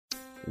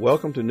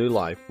Welcome to New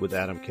Life with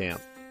Adam Camp.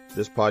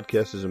 This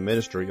podcast is a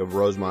ministry of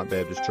Rosemont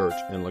Baptist Church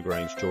in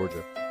LaGrange,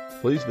 Georgia.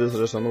 Please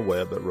visit us on the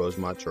web at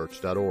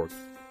rosemontchurch.org.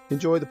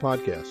 Enjoy the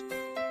podcast.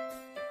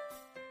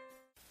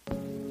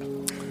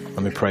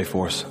 Let me pray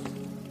for us.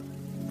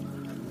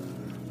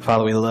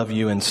 Father, we love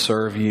you and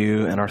serve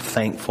you and are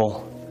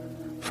thankful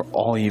for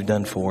all you've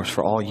done for us,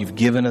 for all you've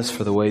given us,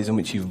 for the ways in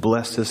which you've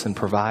blessed us and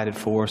provided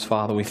for us.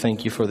 Father, we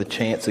thank you for the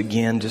chance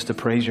again just to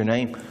praise your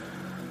name.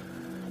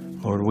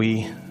 Lord,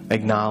 we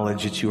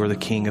acknowledge that you are the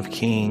King of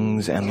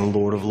Kings and the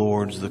Lord of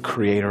Lords, the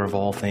Creator of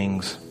all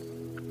things.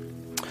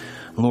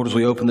 Lord, as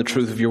we open the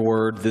truth of your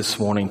word this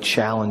morning,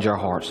 challenge our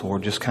hearts,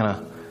 Lord. Just kind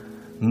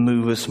of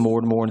move us more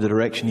and more in the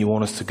direction you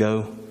want us to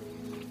go.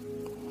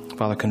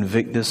 Father,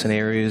 convict us in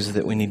areas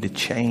that we need to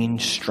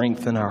change,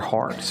 strengthen our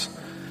hearts.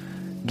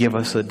 Give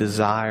us a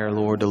desire,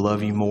 Lord, to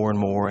love you more and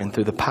more. And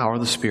through the power of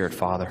the Spirit,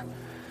 Father,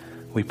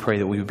 we pray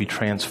that we would be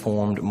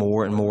transformed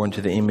more and more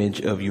into the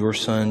image of your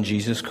Son,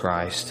 Jesus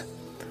Christ.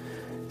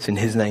 It's in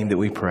his name that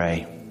we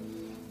pray.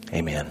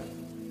 Amen.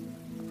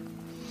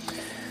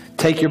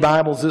 Take your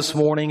Bibles this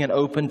morning and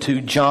open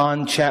to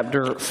John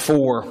chapter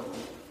 4.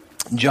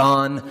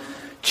 John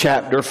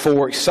chapter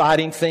 4.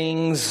 Exciting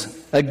things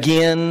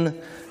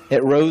again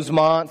at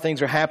Rosemont.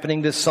 Things are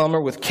happening this summer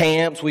with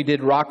camps. We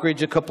did Rock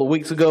Ridge a couple of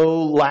weeks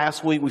ago.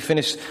 Last week we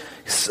finished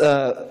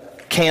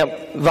Camp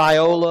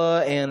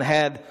Viola and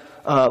had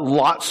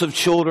lots of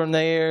children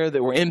there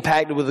that were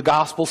impacted with the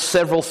gospel.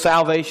 Several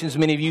salvations.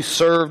 Many of you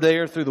served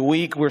there through the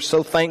week. We're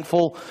so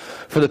thankful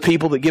for the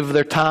people that give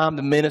their time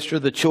to minister to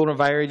the children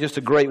of our area. Just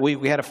a great week.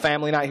 We had a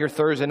family night here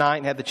Thursday night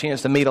and had the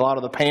chance to meet a lot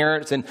of the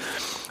parents. And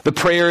the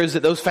prayer is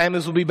that those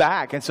families will be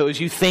back. And so as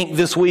you think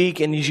this week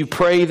and as you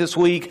pray this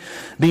week,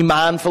 be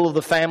mindful of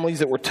the families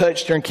that were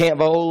touched during Camp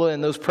Viola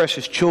and those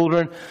precious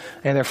children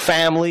and their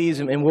families.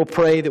 And we'll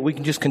pray that we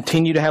can just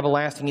continue to have a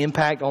lasting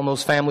impact on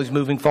those families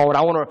moving forward.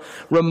 I want to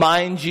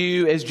remind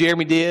you, as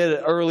Jeremy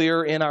did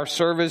earlier in our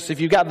service, if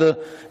you've got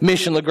the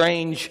Mission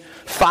LaGrange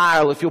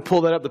file, if you'll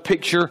pull that up, the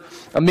picture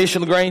of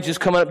Mission LaGrange is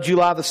coming up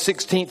July the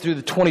 16th through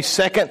the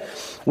 22nd.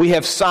 We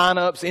have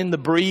sign-ups in the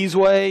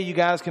breezeway. You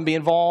guys can be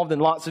involved in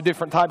lots of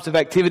different types of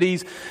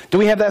activities. Do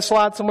we have that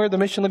slide somewhere? The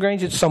Mission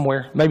LaGrange? It's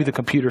somewhere. Maybe the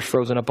computer's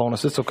frozen up on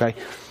us. It's okay.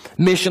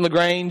 Mission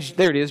LaGrange,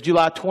 there it is,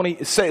 July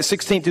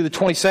 16th through the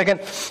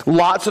 22nd.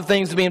 Lots of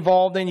things to be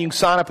involved in. You can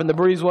sign up in the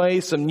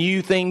breezeway. Some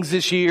new things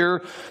this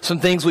year. Some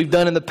things we've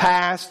done in the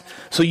past.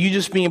 So you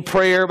just be in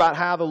prayer about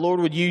how the Lord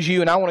would use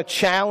you. And I want to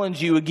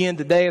challenge you again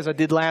today, as I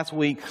did last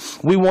week.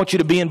 We want you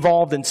to be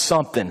involved in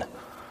something.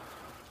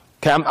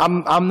 Okay,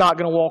 I'm not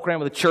going to walk around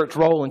with a church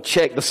roll and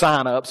check the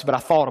sign-ups, but I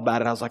thought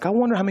about it. I was like, I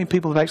wonder how many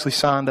people have actually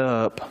signed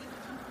up.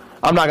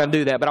 I'm not going to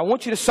do that, but I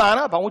want you to sign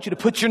up. I want you to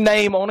put your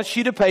name on a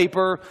sheet of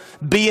paper,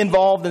 be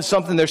involved in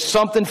something. There's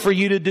something for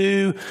you to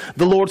do.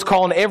 The Lord's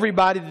calling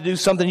everybody to do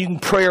something. You can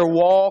pray or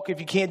walk if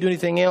you can't do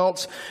anything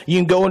else. You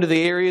can go into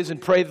the areas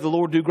and pray that the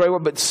Lord do great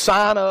work, but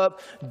sign up,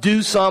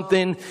 do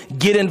something,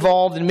 get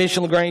involved in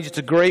Mission LaGrange. It's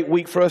a great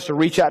week for us to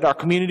reach out to our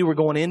community. We're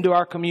going into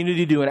our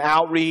community, doing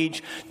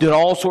outreach, doing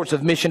all sorts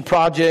of mission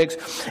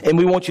projects, and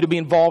we want you to be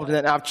involved in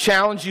that. Now, I've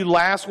challenged you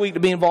last week to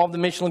be involved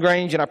in Mission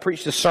LaGrange, and I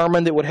preached a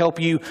sermon that would help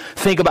you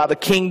think about the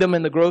kingdom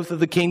and the growth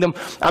of the kingdom.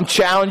 I'm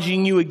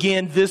challenging you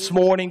again this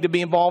morning to be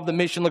involved in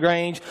Mission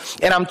LaGrange,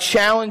 and I'm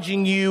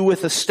challenging you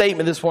with a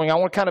statement this morning. I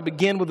want to kind of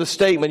begin with a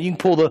statement. You can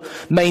pull the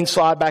main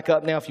slide back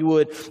up now if you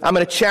would. I'm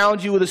going to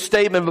challenge you with a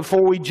statement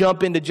before we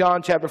jump into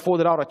John chapter 4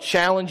 that ought to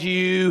challenge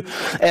you,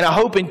 and I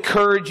hope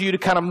encourage you to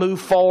kind of move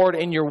forward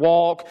in your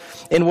walk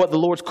in what the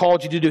Lord's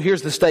called you to do.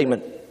 Here's the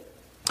statement.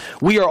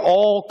 We are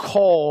all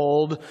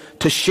called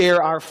to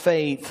share our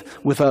faith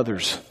with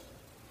others.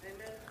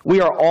 We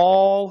are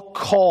all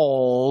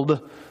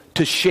called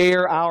to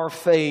share our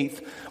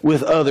faith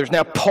with others.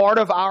 Now, part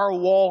of our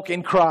walk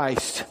in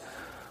Christ,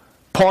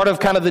 part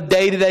of kind of the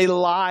day-to-day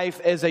life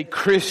as a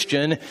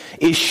Christian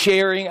is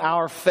sharing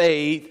our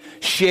faith,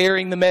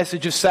 sharing the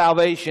message of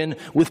salvation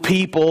with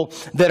people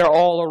that are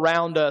all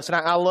around us. And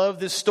I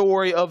love this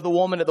story of the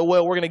woman at the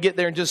well. We're going to get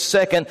there in just a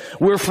second.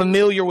 We're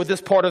familiar with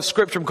this part of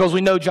Scripture because we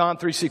know John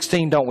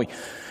 3:16, don't we?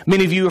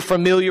 Many of you are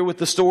familiar with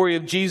the story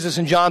of Jesus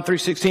in John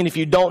 3:16. If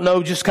you don't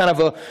know, just kind of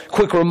a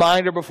quick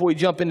reminder before we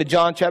jump into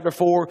John chapter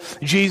 4.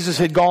 Jesus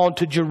had gone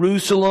to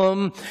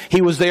Jerusalem. He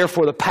was there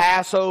for the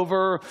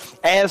Passover.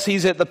 As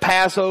he's at the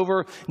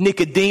Passover,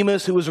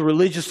 Nicodemus, who was a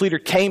religious leader,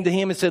 came to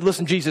him and said,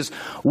 listen, Jesus,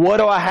 what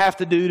do I have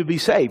to do to be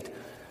saved?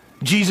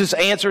 Jesus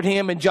answered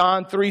him in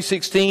John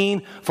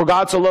 3:16, for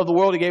God so loved the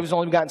world, He gave His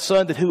only begotten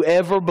Son, that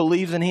whoever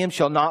believes in Him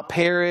shall not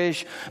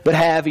perish, but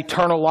have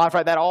eternal life.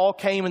 Right? That all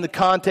came in the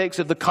context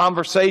of the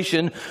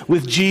conversation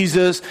with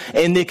Jesus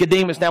and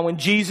Nicodemus. Now, when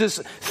Jesus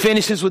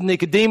finishes with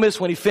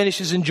Nicodemus, when He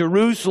finishes in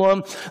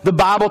Jerusalem, the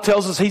Bible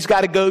tells us He's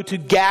got to go to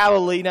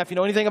Galilee. Now, if you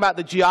know anything about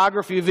the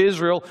geography of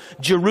Israel,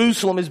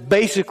 Jerusalem is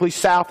basically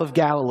south of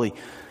Galilee.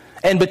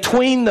 And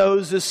between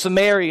those is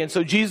Samaria. And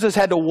so Jesus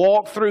had to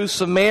walk through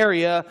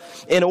Samaria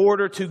in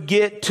order to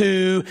get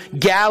to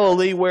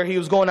Galilee where he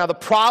was going. Now the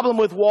problem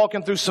with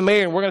walking through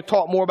Samaria, and we're going to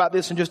talk more about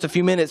this in just a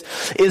few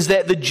minutes, is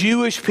that the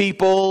Jewish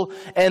people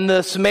and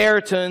the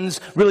Samaritans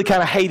really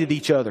kind of hated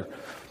each other.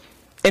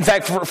 In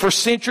fact, for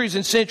centuries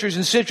and centuries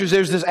and centuries,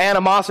 there's this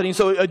animosity. And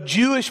so a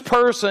Jewish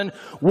person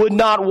would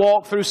not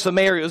walk through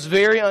Samaria. It was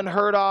very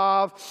unheard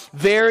of,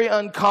 very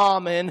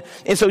uncommon.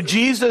 And so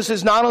Jesus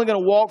is not only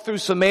going to walk through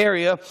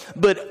Samaria,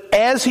 but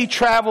as he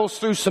travels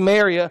through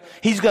Samaria,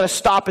 he's going to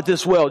stop at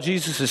this well.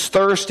 Jesus is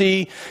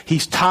thirsty,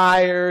 he's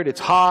tired, it's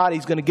hot,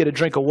 he's going to get a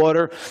drink of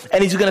water,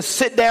 and he's going to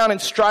sit down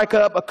and strike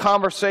up a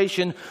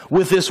conversation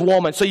with this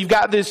woman. So you've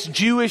got this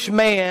Jewish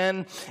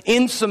man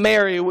in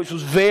Samaria, which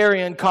was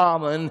very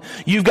uncommon.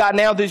 You've got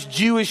now this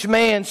Jewish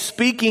man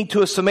speaking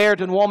to a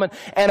Samaritan woman,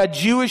 and a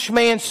Jewish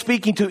man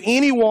speaking to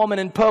any woman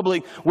in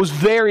public was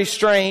very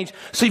strange.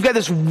 So you've got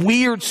this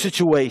weird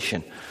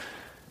situation.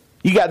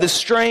 You got this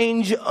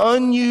strange,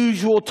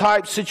 unusual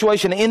type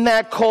situation. In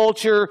that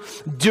culture,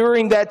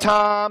 during that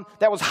time,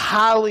 that was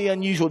highly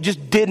unusual. It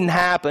just didn't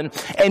happen.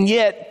 And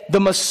yet,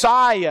 the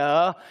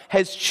Messiah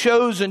has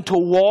chosen to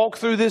walk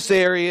through this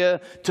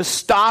area, to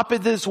stop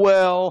at this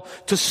well,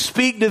 to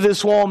speak to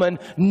this woman,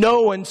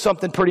 knowing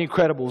something pretty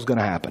incredible is going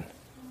to happen.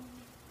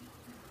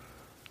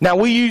 Now,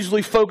 we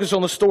usually focus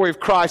on the story of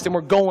Christ, and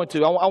we're going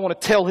to. I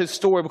want to tell his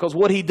story because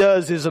what he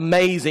does is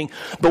amazing.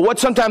 But what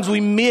sometimes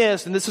we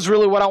miss, and this is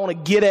really what I want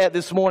to get at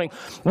this morning,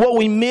 what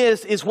we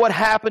miss is what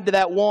happened to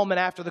that woman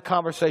after the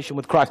conversation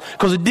with Christ.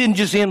 Because it didn't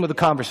just end with the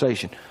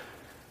conversation.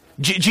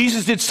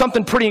 Jesus did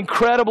something pretty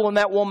incredible in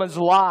that woman's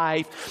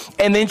life,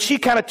 and then she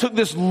kind of took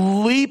this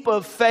leap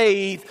of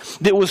faith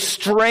that was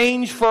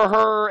strange for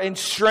her and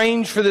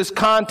strange for this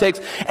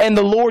context, and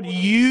the Lord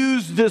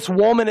used this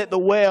woman at the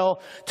well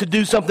to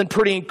do something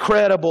pretty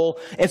incredible.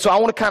 And so I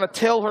want to kind of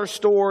tell her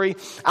story.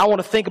 I want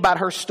to think about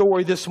her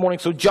story this morning.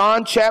 So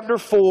John chapter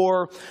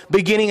 4,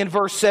 beginning in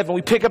verse 7,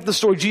 we pick up the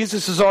story.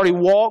 Jesus has already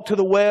walked to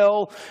the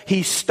well.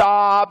 He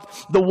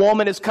stopped. The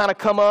woman has kind of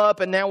come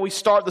up, and now we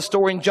start the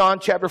story in John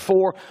chapter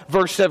 4,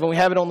 verse 7. We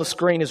have it on the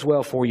screen as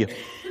well for you.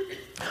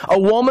 A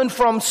woman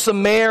from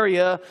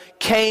Samaria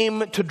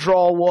came to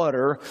draw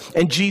water,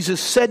 and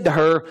Jesus said to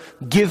her,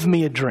 "Give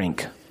me a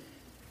drink."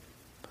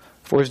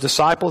 For his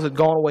disciples had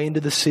gone away into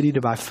the city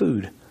to buy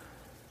food.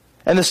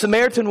 And the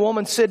Samaritan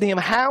woman said to him,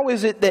 "How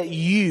is it that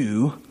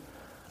you,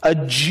 a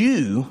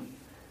Jew,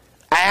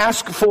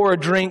 ask for a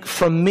drink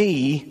from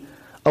me,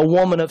 a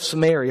woman of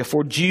Samaria?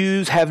 For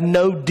Jews have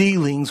no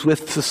dealings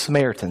with the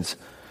Samaritans."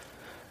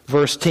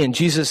 Verse 10,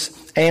 Jesus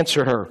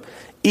answered her,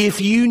 "If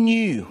you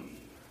knew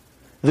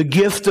the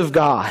gift of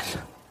God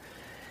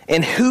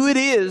and who it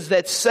is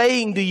that's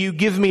saying to you,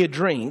 'Give me a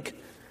drink,'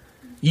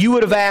 you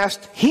would have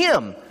asked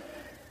him,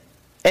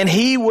 and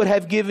he would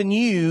have given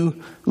you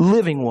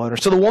living water."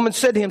 So the woman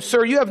said to him,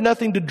 "Sir, you have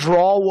nothing to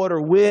draw water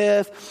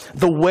with.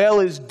 The well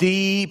is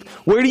deep.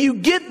 Where do you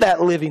get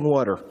that living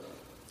water?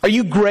 Are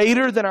you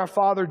greater than our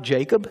father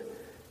Jacob?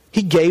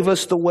 He gave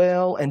us the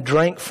well and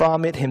drank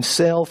from it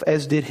himself,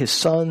 as did his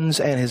sons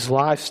and his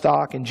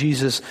livestock." And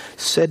Jesus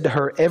said to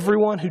her,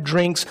 "Everyone who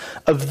drinks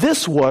of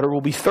this water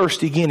will be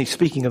thirsty again." He's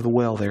speaking of the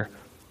well there.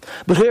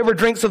 "But whoever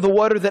drinks of the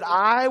water that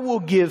I will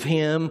give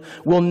him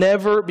will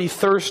never be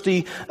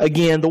thirsty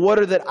again. The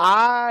water that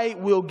I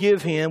will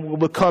give him will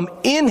become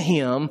in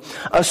him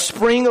a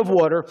spring of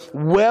water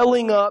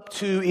welling up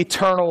to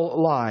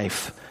eternal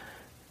life."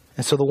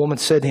 And so the woman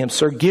said to him,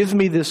 "Sir, give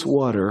me this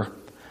water,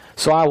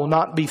 so I will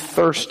not be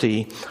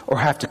thirsty or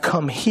have to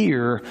come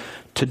here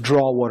to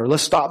draw water."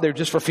 Let's stop there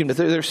just for a few minutes.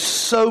 There's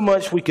so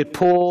much we could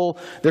pull.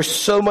 There's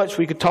so much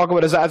we could talk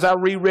about. As I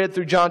reread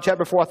through John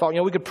chapter 4, I thought,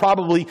 we could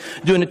probably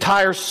do an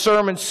entire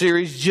sermon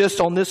series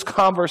just on this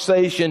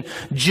conversation,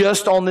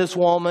 just on this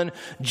woman,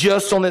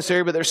 just on this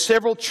area. But there's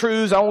several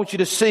truths I want you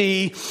to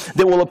see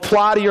that will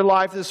apply to your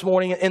life this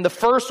morning. And the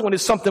first one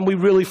is something we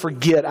really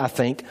forget, I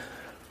think.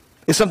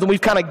 It's something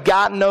we've kind of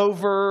gotten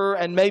over,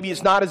 and maybe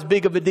it's not as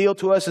big of a deal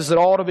to us as it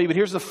ought to be. But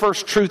here's the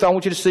first truth I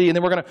want you to see, and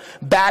then we're going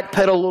to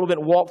backpedal a little bit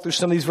and walk through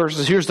some of these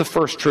verses. Here's the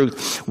first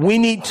truth. We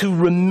need to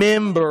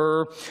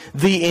remember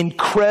the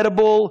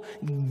incredible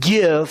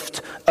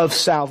gift of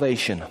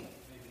salvation.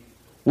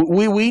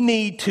 We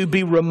need to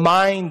be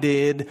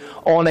reminded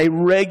on a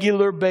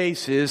regular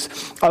basis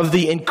of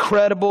the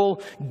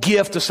incredible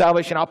gift of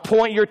salvation. I'll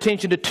point your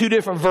attention to two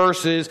different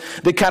verses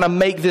that kind of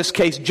make this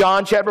case.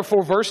 John chapter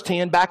 4, verse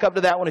 10. Back up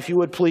to that one if you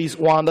would, please,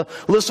 Wanda.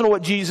 Listen to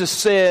what Jesus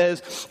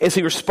says as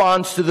he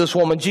responds to this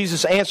woman.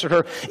 Jesus answered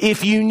her,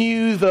 "If you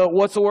knew the,"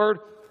 what's the word?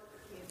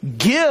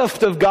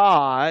 "Gift of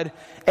God,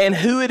 and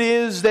who it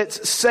is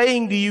that's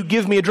saying to you,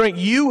 'Give me a drink,'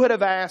 you would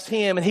have asked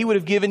him, and he would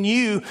have given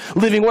you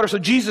living water." So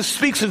Jesus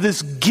speaks of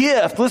this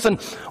gift. Listen,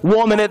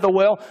 woman at the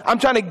well, I'm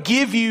trying to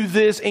give you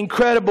this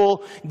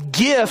incredible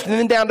gift. And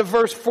then down to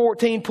verse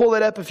 14, pull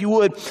it up if you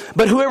would.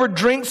 "But whoever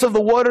drinks of the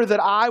water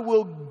that I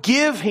will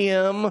give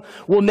him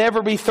will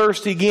never be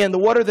thirsty again. The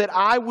water that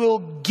I will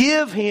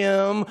give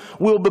him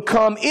will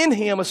become in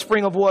him a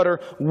spring of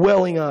water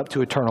welling up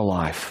to eternal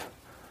life."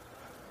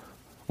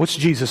 What's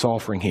Jesus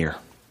offering here?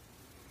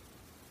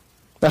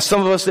 Now,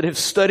 some of us that have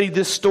studied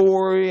this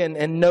story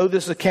and know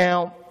this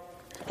account,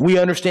 we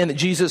understand that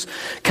Jesus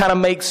kind of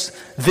makes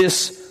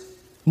this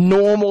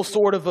normal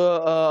sort of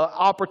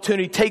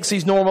opportunity, takes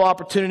these normal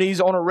opportunities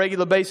on a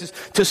regular basis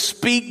to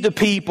speak to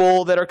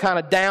people that are kind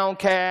of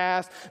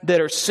downcast,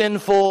 that are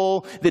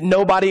sinful, that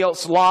nobody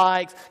else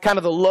likes, kind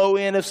of the low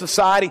end of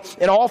society.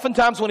 And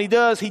oftentimes when he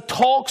does, he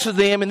talks to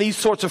them in these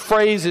sorts of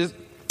phrases,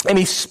 and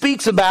he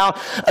speaks about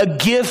a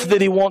gift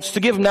that he wants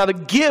to give them. Now, the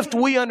gift,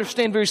 we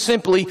understand very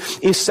simply,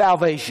 is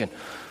salvation.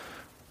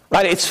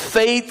 Right? It's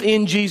faith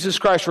in Jesus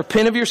Christ.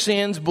 Repent of your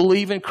sins,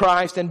 believe in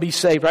Christ, and be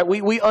saved. Right?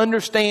 We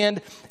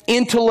understand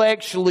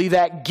intellectually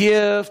that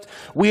gift.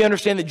 We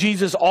understand that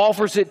Jesus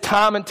offers it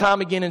time and time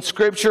again in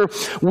Scripture.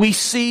 We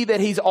see that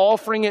He's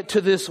offering it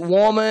to this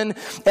woman.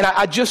 And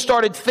I just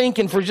started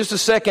thinking for just a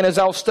second as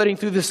I was studying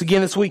through this again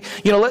this week.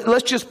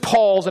 Let's just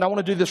pause, and I want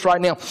to do this right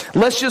now.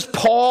 Let's just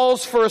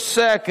pause for a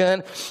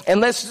second,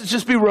 and let's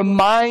just be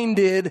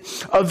reminded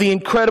of the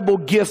incredible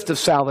gift of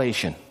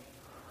salvation.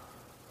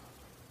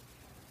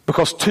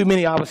 Because too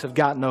many of us have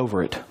gotten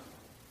over it.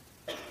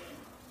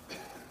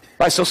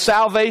 Right, so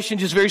salvation,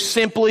 just very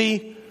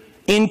simply,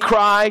 in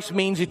Christ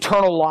means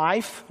eternal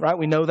life. Right,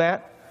 we know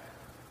that.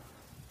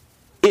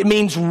 It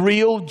means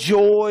real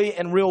joy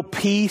and real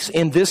peace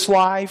in this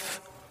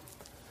life.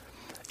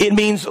 It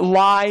means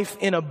life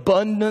in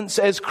abundance,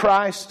 as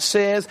Christ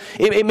says.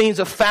 It means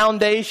a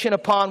foundation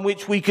upon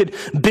which we could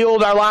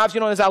build our lives.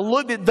 As I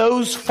looked at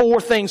those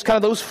four things, kind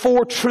of those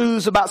four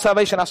truths about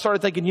salvation, I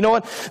started thinking, you know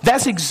what?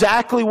 That's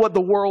exactly what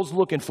the world's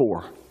looking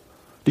for.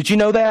 Did you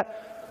know that?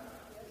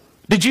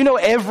 Did you know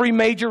every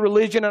major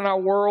religion in our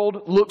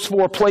world looks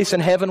for a place in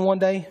heaven one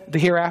day, the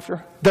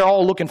hereafter? They're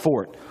all looking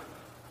for it.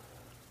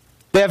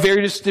 They have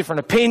various different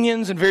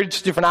opinions and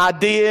various different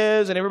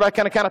ideas, and everybody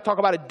kind of talk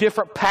about a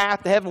different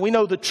path to heaven. We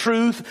know the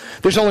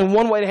truth. There's only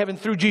one way to heaven,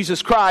 through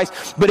Jesus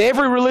Christ. But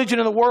every religion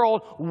in the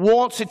world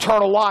wants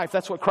eternal life.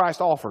 That's what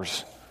Christ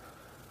offers.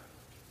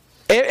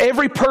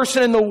 Every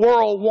person in the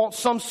world wants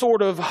some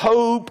sort of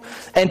hope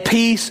and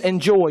peace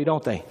and joy,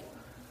 don't they?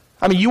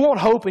 I mean, you want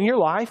hope in your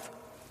life.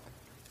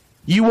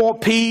 You want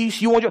peace.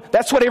 You want joy.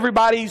 That's what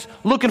everybody's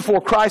looking for.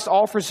 Christ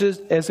offers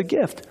it as a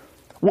gift.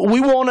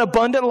 We want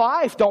abundant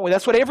life, don't we?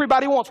 That's what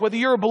everybody wants. Whether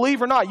you're a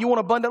believer or not, you want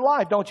abundant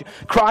life, don't you?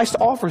 Christ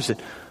offers it.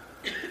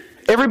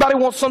 Everybody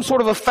wants some sort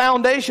of a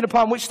foundation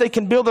upon which they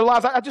can build their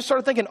lives. I just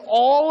started thinking,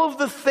 all of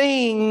the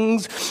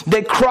things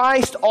that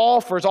Christ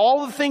offers,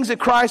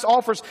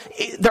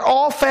 they're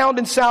all found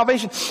in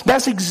salvation.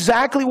 That's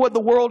exactly what the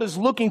world is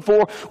looking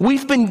for.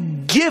 We've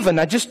been given,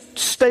 now just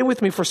stay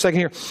with me for a second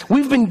here.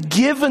 We've been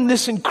given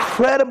this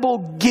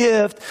incredible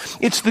gift.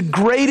 It's the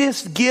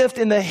greatest gift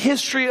in the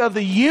history of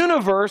the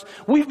universe.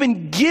 We've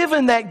been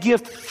given that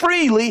gift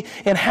freely,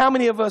 and how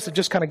many of us have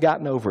just kind of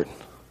gotten over it?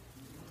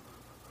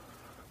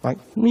 Like,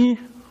 I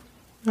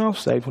was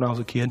saved when I was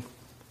a kid.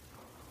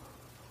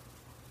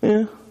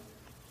 Yeah.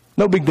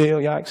 No big deal.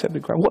 Yeah, I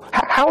accepted Christ.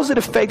 How is it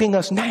affecting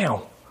us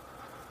now?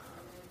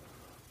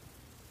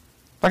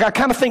 Like, I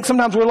kind of think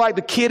sometimes we're like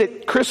the kid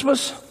at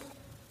Christmas.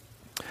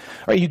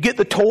 Or you get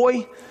the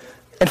toy,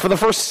 and for the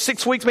first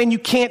 6 weeks, man, you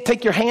can't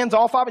take your hands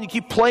off of it. You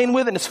keep playing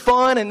with it, and it's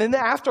fun. And then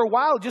after a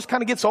while, it just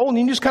kind of gets old, and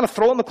you just kind of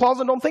throw it in the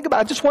closet and don't think about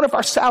it. I just wonder if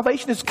our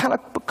salvation has kind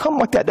of become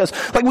like that does.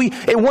 Like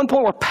at one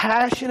point, we're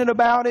passionate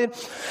about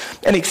it,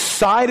 and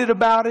excited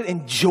about it,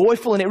 and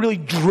joyful, and it really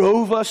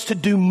drove us to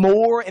do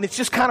more. And it's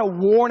just kind of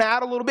worn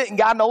out a little bit and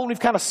gotten old, and we've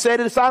kind of set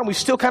it aside, and we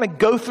still kind of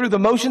go through the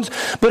motions.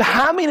 But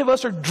how many of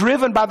us are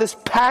driven by this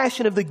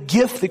passion of the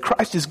gift that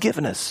Christ has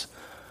given us?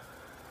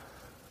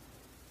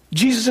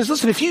 Jesus says,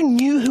 listen, if you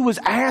knew who was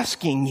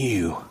asking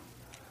you,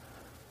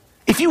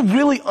 if you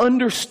really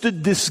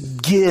understood this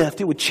gift,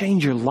 it would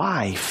change your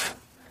life.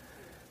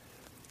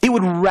 It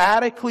would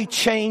radically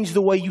change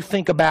the way you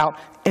think about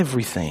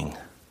everything.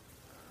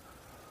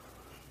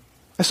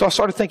 And so I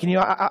started thinking,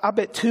 I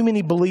bet too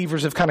many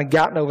believers have kind of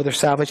gotten over their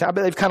salvation. I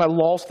bet they've kind of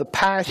lost the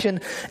passion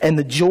and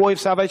the joy of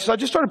salvation. So I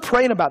just started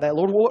praying about that.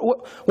 Lord,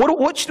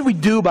 what should we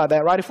do about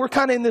that, right? If we're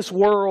kind of in this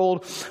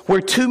world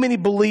where too many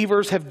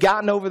believers have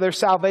gotten over their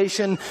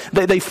salvation,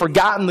 they've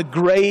forgotten the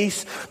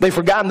grace, they've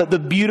forgotten the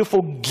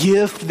beautiful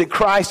gift that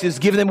Christ has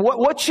given them,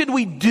 what should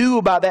we do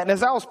about that? And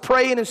as I was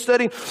praying and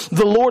studying,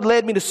 the Lord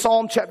led me to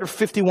Psalm chapter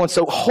 51.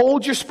 So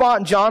hold your spot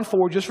in John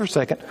 4 just for a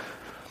second.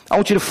 I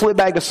want you to flip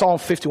back to Psalm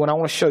 51. I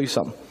want to show you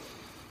something.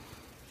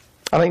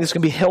 I think this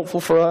can be helpful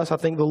for us. I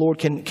think the Lord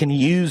can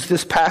use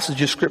this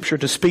passage of Scripture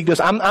to speak to us.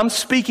 I'm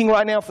speaking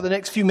right now for the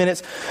next few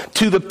minutes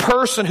to the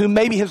person who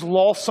maybe has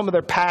lost some of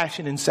their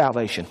passion in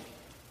salvation.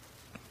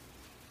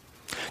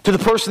 To the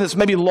person that's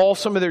maybe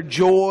lost some of their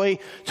joy.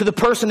 To the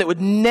person that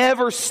would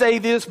never say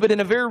this, but in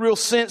a very real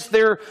sense,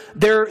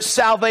 their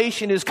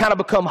salvation has kind of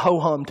become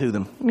ho-hum to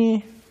them.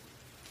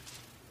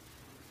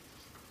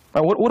 Right,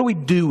 what do we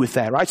do with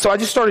that, right? So I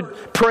just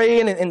started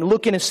praying and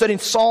looking and studying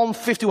Psalm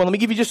 51. Let me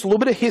give you just a little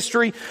bit of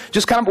history.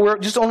 We're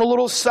just on a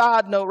little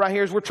side note right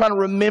here as we're trying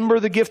to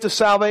remember the gift of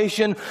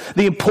salvation,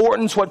 the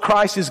importance, what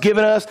Christ has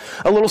given us.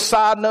 A little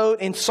side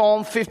note in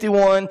Psalm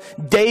 51,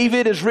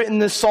 David has written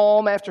this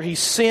psalm after he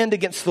sinned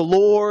against the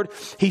Lord.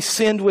 He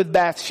sinned with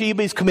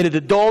Bathsheba. He's committed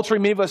adultery.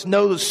 Many of us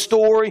know the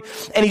story.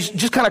 And he's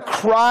just kind of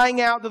crying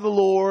out to the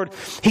Lord.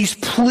 He's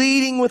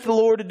pleading with the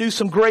Lord to do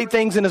some great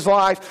things in his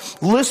life.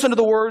 Listen to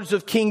the words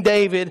of King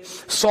David,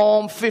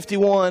 Psalm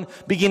 51,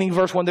 beginning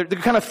verse 1. There are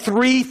kind of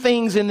three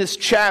things in this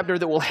chapter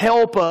that will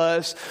help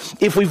us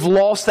if we've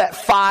lost that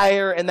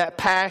fire and that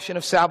passion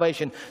of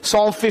salvation.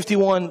 Psalm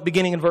 51,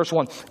 beginning in verse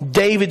 1.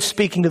 David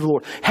speaking to the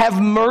Lord.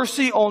 Have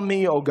mercy on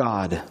me, O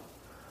God,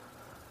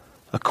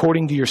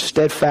 according to your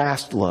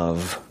steadfast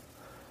love.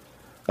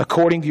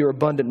 According to your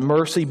abundant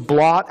mercy,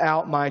 blot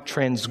out my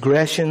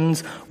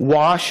transgressions.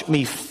 Wash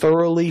me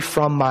thoroughly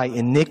from my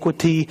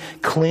iniquity.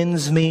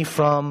 Cleanse me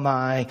from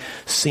my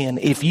sin.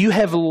 If you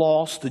have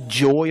lost the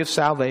joy of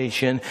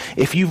salvation,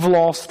 if you've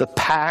lost the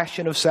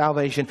passion of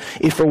salvation,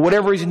 if for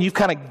whatever reason you've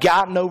kind of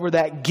gotten over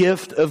that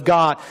gift of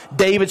God,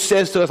 David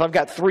says to us, I've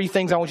got three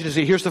things I want you to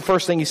see. Here's the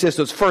first thing he says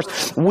to us.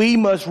 First, we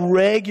must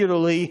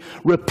regularly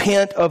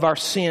repent of our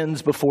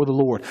sins before the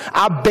Lord.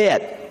 I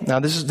bet, now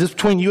this is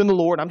between you and the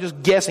Lord, I'm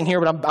just guessing here,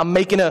 but I'm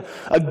making a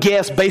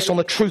guess based on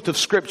the truth of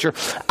Scripture.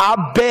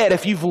 I bet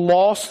if you've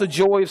lost the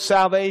joy of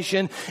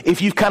salvation,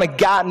 if you've kind of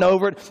gotten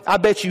over it, I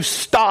bet you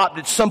stopped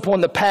at some point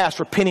in the past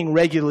repenting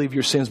regularly of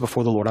your sins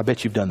before the Lord. I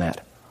bet you've done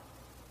that.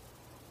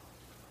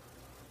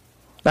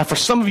 Now, for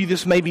some of you,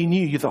 this may be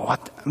new. You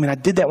thought, I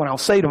did that when I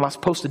was saved. Am I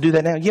supposed to do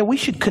that now? Yeah, we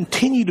should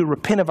continue to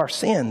repent of our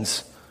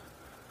sins.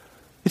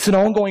 It's an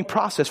ongoing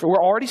process. We're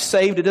already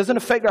saved. It doesn't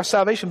affect our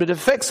salvation, but it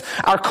affects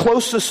our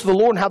closeness to the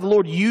Lord and how the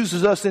Lord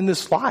uses us in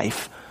this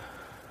life.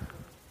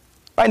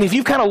 And if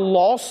you've kind of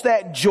lost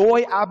that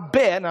joy, I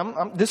bet,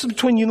 this is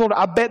between you and the Lord,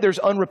 I bet there's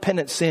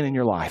unrepentant sin in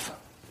your life.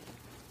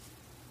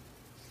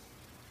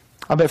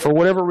 I bet for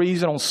whatever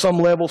reason, on some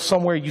level,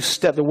 somewhere you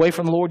stepped away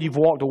from the Lord, you've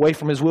walked away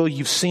from His will,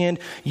 you've sinned,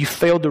 you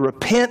failed to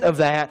repent of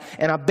that,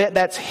 and I bet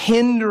that's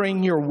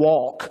hindering your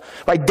walk.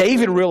 Like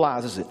David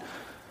realizes it.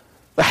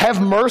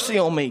 Have mercy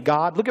on me,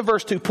 God. Look at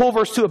verse 2. Pull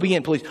verse 2 up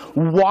again, please.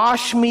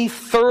 Wash me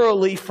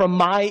thoroughly from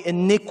my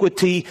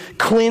iniquity.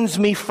 Cleanse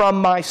me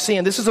from my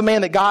sin. This is a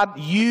man that God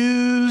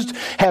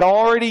had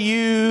already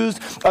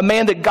used. A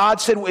man that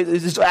God said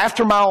is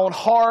after my own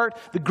heart.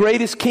 The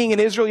greatest king in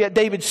Israel. Yet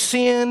David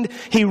sinned.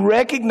 He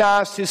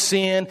recognized his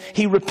sin.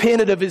 He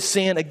repented of his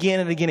sin again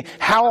and again.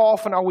 How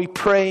often are we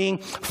praying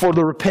for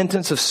the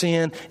repentance of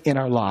sin in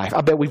our life? I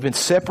bet we've been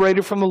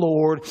separated from the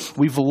Lord.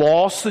 We've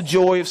lost the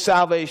joy of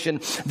salvation.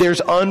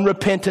 There's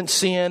unrepentant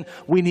sin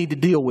we need to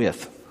deal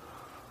with.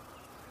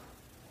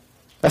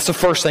 That's the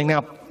first thing.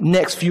 Now,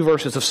 next few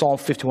verses of Psalm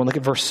 51. Look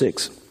at verse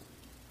 6.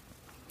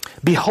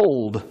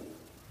 Behold,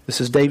 this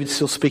is David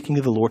still speaking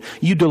to the Lord.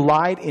 You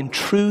delight in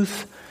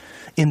truth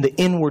in the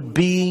inward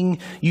being.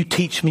 You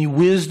teach me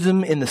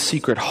wisdom in the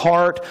secret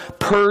heart.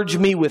 Purge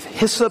me with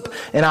hyssop,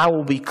 and I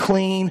will be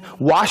clean.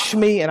 Wash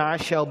me, and I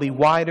shall be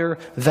whiter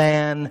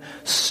than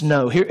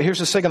snow. Here's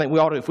the second thing we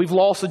ought to do. If we've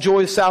lost the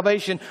joy of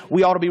salvation,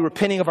 we ought to be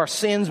repenting of our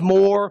sins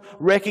more,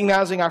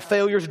 recognizing our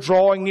failures,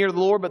 drawing near to the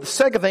Lord. But the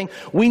second thing,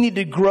 we need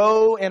to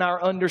grow in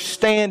our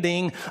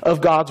understanding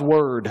of God's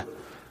Word.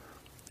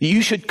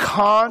 You should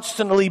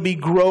constantly be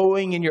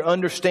growing in your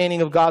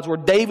understanding of God's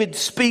Word. David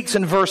speaks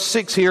in verse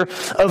 6 here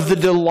of the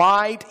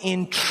delight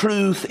in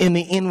truth in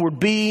the inward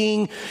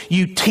being.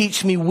 You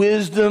teach me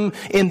wisdom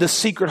in the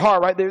secret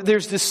heart, right?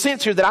 There's this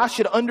sense here that I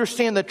should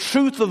understand the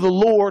truth of the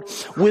Lord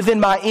within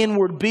my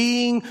inward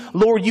being.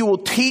 Lord, you will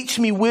teach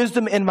me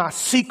wisdom in my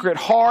secret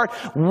heart.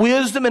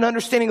 Wisdom and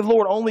understanding of the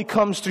Lord only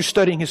comes through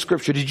studying His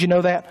Scripture. Did you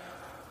know that?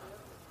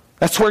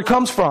 That's where it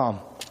comes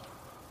from.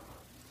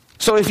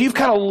 So if you've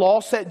kind of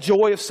lost that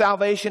joy of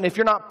salvation, if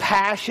you're not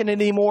passionate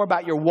anymore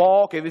about your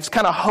walk, if it's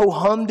kind of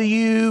ho-hum to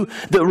you,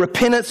 the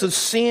repentance of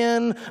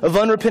sin, of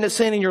unrepentant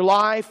sin in your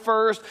life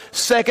first.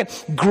 Second,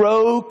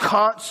 grow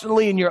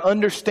constantly in your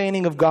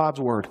understanding of God's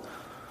Word.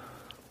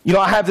 You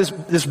know, I have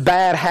this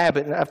bad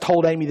habit, and I've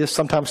told Amy this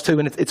sometimes too,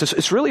 and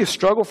it's really a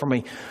struggle for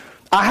me.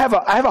 I have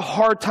a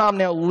hard time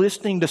now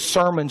listening to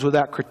sermons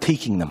without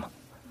critiquing them.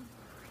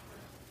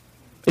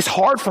 It's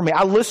hard for me.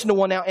 I listen to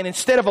one now, and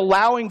instead of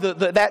allowing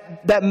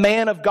that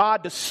man of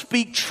God to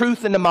speak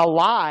truth into my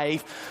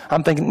life,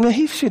 I'm thinking,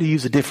 he should have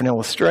used a different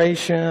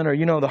illustration, or,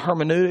 the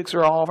hermeneutics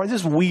are off. It's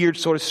just weird,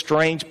 sort of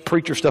strange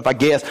preacher stuff, I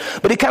guess.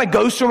 But it kind of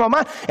goes through my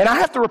mind, and I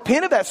have to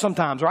repent of that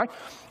sometimes, right?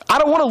 I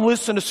don't want to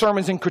listen to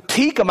sermons and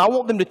critique them. I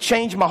want them to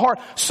change my heart.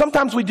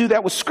 Sometimes we do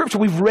that with Scripture.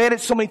 We've read it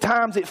so many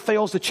times, it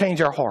fails to change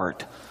our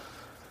heart.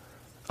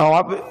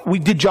 We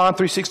did John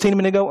 3:16 a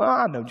minute ago.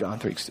 I know John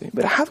 3:16.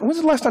 But when's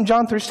the last time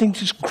John 3:16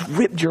 just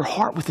gripped your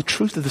heart with the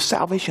truth of the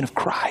salvation of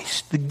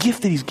Christ, the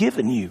gift that He's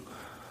given you?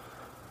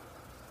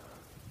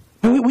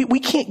 We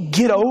can't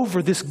get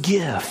over this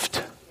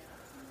gift.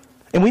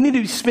 And we need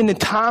to be spending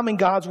time in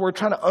God's Word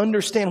trying to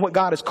understand what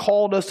God has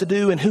called us to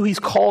do and who He's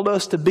called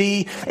us to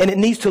be. And it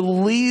needs to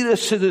lead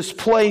us to this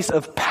place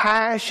of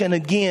passion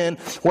again,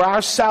 where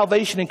our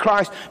salvation in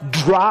Christ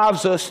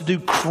drives us to do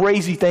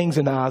crazy things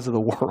in the eyes of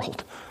the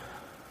world.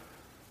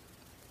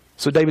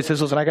 So David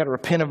says, listen, I got to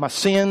repent of my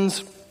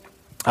sins.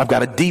 I've got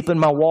to deepen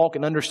my walk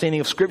and understanding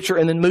of Scripture.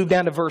 And then move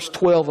down to verse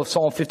 12 of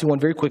Psalm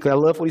 51 very quickly. I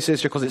love what he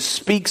says here because it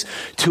speaks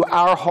to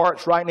our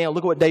hearts right now.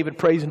 Look at what David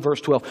prays in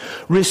verse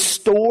 12.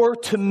 Restore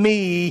to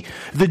me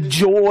the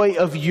joy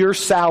of your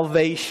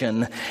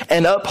salvation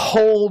and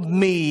uphold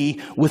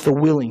me with a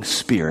willing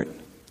spirit.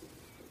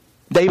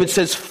 David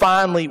says,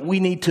 finally, we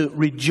need to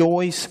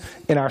rejoice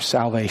in our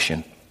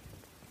salvation.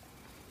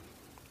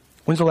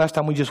 When's the last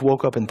time we just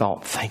woke up and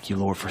thought, thank you,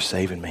 Lord, for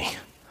saving me?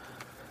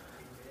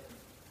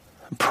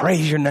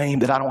 Praise your name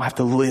that I don't have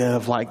to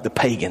live like the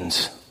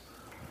pagans.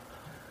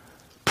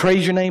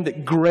 Praise your name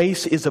that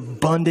grace is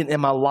abundant in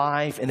my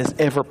life and is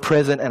ever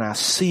present, and I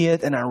see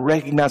it and I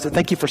recognize it.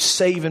 Thank you for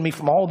saving me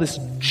from all this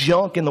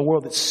junk in the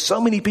world that so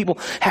many people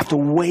have to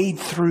wade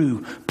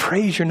through.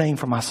 Praise your name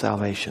for my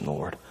salvation,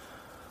 Lord.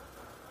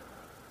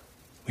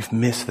 We've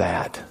missed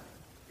that.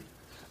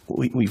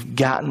 We've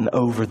gotten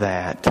over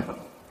that.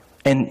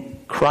 And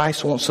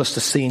Christ wants us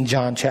to see in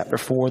John chapter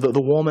 4, the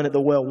woman at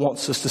the well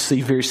wants us to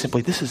see very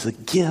simply, this is a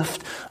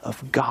gift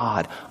of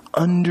God.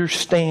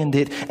 Understand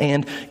it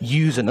and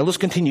use it. Now let's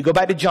continue. Go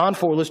back to John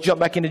 4. Let's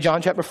jump back into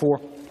John chapter 4.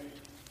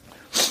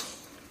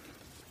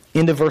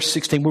 Into verse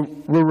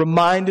 16. We're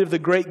reminded of the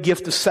great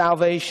gift of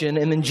salvation.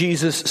 And then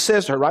Jesus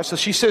says to her, right? So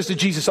she says to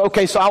Jesus,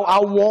 okay, so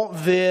I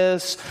want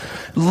this.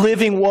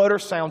 Living water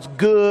sounds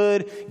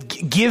good.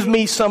 Give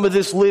me some of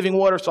this living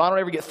water so I don't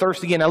ever get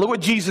thirsty again. Now look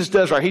what Jesus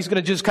does, right? He's going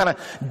to just kind of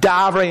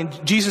dive right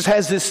in. Jesus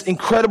has this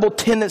incredible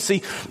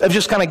tendency of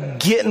just kind of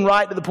getting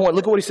right to the point.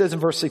 Look at what he says in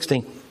verse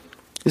 16.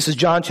 This is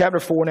John chapter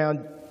 4 now.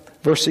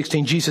 Verse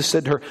 16, Jesus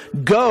said to her,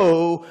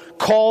 go,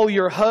 call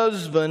your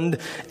husband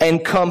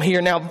and come here.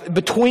 Now,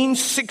 between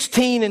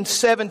 16 and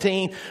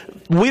 17,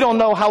 we don't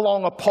know how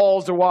long a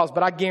pause there was,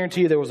 but I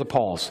guarantee you there was a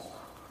pause.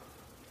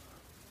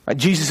 Right,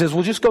 Jesus says,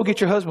 well, just go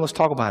get your husband. Let's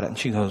talk about it. And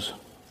she goes,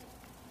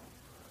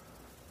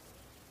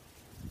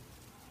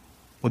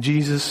 well,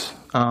 Jesus,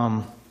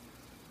 I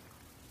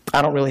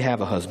don't really have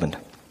a husband.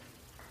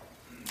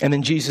 And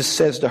then Jesus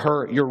says to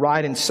her, you're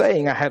right in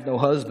saying I have no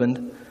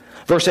husband.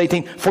 Verse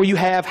 18, for you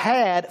have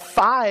had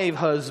 5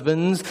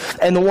 husbands,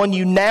 and the one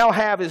you now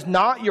have is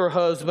not your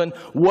husband.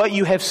 What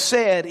you have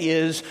said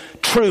is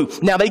true.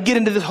 Now they get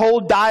into this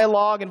whole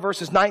dialogue in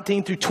verses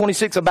 19 through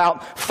 26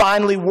 about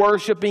finally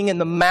worshiping in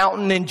the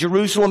mountain in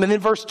Jerusalem. And then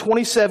verse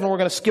 27, we're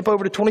going to skip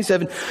over to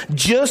 27.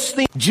 Just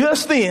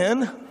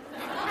then,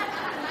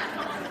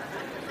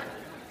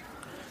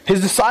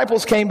 his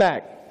disciples came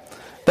back.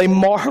 They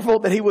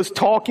marveled that he was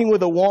talking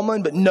with a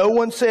woman, but no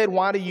one said,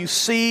 why do you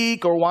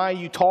seek, or why are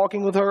you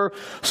talking with her?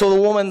 So the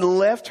woman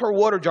left her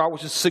water jar,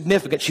 which is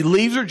significant. She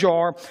leaves her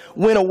jar,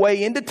 went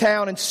away into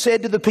town, and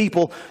said to the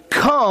people,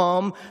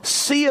 come,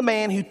 see a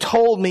man who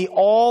told me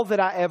all that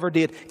I ever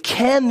did.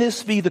 Can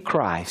this be the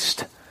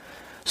Christ?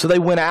 So they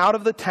went out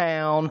of the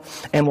town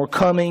and were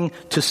coming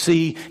to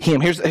see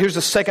him. Here's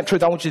the second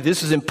truth.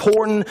 This is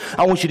important.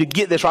 I want you to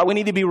get this, right? We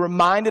need to be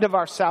reminded of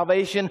our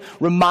salvation,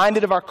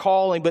 reminded of our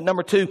calling. But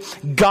number 2,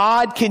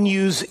 God can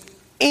use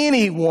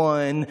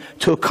anyone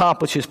to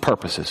accomplish His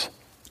purposes.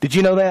 Did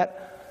you know that?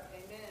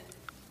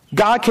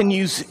 God can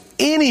use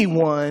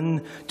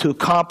anyone to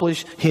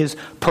accomplish His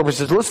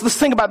purposes. Let's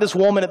think about this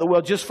woman at the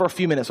well just for a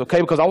few minutes, okay?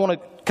 Because I want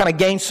to kind of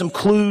gain some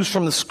clues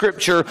from the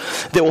Scripture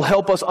that will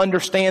help us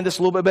understand this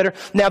a little bit better.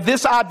 Now,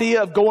 this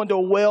idea of going to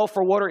a well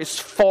for water is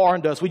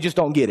foreign to us. We just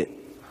don't get it.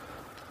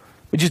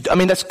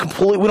 That's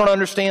completely, we don't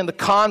understand the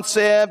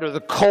concept or the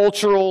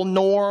cultural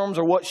norms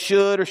or what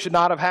should or should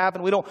not have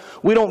happened. We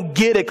don't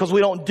get it because we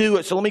don't do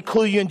it. So let me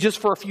clue you in just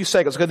for a few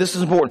seconds, because this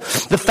is important.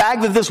 The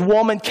fact that this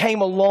woman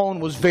came alone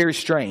was very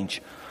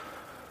strange.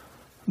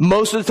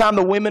 Most of the time,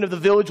 the women of the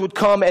village would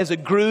come as a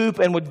group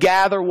and would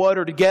gather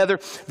water together.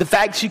 The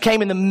fact she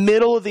came in the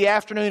middle of the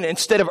afternoon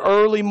instead of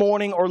early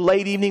morning or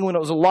late evening when it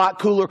was a lot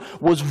cooler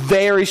was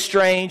very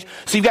strange.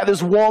 So you've got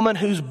this woman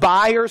who's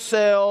by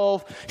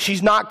herself.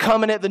 She's not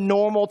coming at the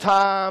normal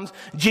times.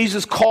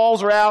 Jesus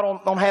calls her out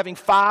on having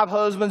 5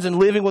 husbands and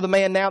living with a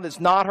man now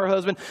that's not her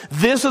husband.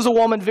 This is a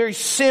woman, very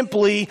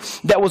simply,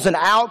 that was an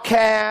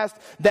outcast,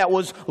 that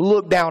was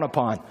looked down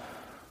upon.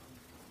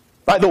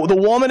 Right, the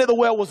woman at the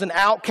well was an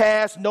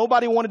outcast.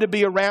 Nobody wanted to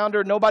be around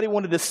her. Nobody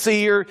wanted to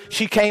see her.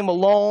 She came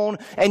alone.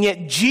 And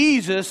yet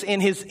Jesus,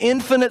 in His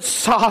infinite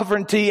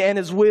sovereignty and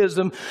His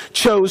wisdom,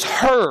 chose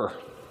her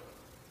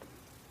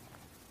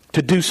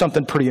to do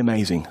something pretty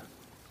amazing.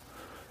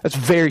 That's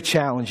very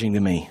challenging to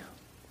me.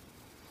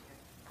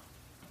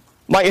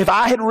 Like if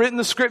I had written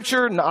the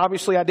Scripture, and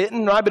obviously I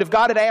didn't, right? But if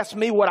God had asked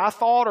me what I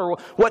thought or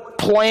what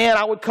plan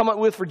I would come up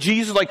with for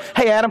Jesus, like,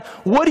 hey Adam,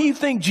 what do you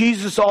think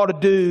Jesus ought to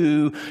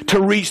do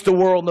to reach the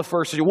world in the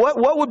first century?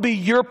 What would be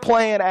your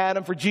plan,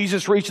 Adam, for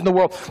Jesus reaching the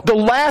world? The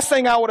last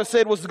thing I would have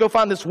said was to go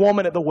find this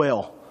woman at the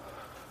well.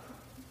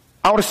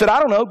 I would have said, I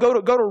don't know, go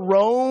to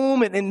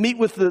Rome and meet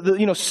with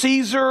the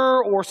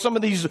Caesar or some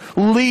of these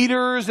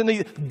leaders and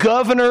the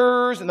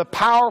governors and the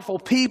powerful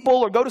people,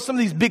 or go to some of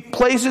these big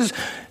places.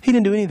 He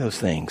didn't do any of those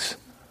things.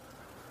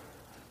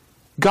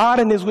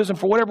 God in His wisdom,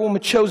 for whatever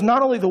woman, chose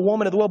not only the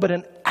woman of the world, but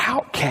an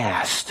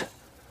outcast.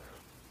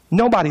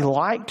 Nobody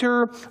liked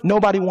her.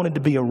 Nobody wanted to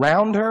be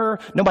around her.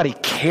 Nobody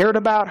cared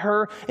about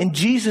her. And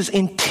Jesus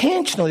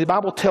intentionally, the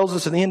Bible tells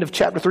us at the end of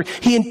chapter 3,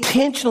 He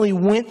intentionally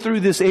went through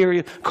this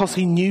area because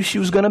He knew she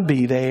was going to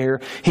be there.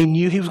 He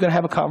knew He was going to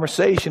have a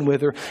conversation with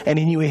her, and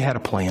He knew He had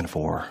a plan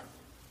for her.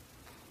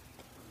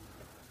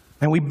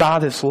 And we buy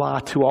this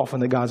lie too often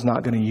that God's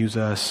not going to use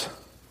us.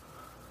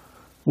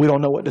 We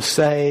don't know what to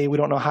say. We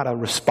don't know how to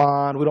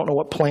respond. We don't know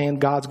what plan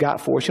God's got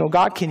for us.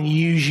 God can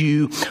use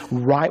you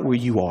right where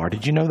you are.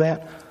 Did you know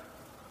that?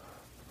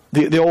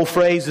 The old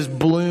phrase is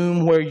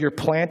bloom where you're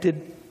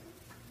planted.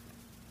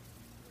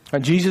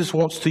 And Jesus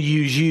wants to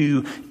use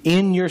you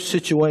in your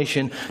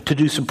situation to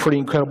do some pretty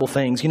incredible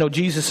things.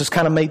 Jesus has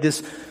kind of made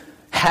this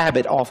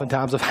habit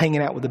oftentimes of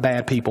hanging out with the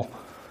bad people.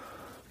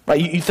 Right?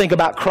 You think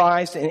about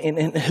Christ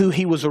and who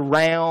He was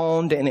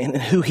around and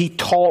who He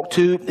talked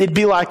to. It'd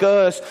be like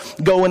us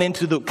going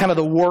into the kind of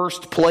the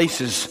worst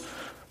places,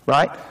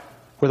 right?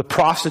 Where the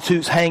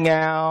prostitutes hang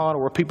out, or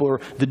where people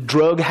are, the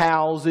drug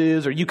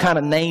houses, or you kind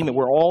of name it,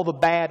 where all the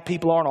bad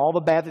people are and all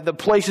the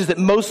places that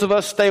most of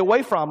us stay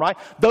away from, right?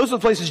 Those are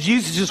the places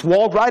Jesus just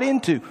walked right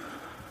into.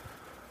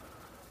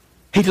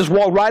 He just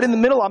walked right in the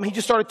middle of them. He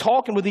just started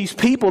talking with these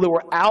people that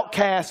were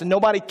outcasts and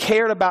nobody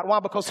cared about. Why?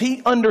 Because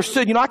He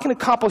understood, I can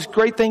accomplish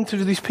great things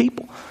through these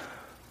people.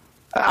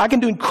 I can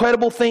do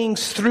incredible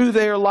things through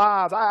their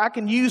lives. I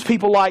can use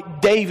people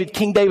like David,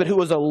 King David, who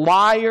was a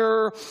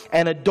liar,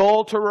 an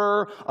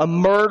adulterer, a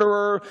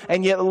murderer,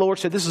 and yet the Lord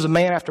said, this is a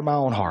man after my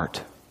own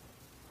heart.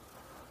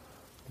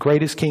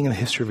 Greatest king in the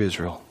history of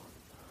Israel.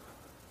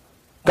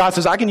 God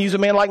says, I can use a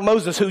man like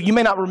Moses, who you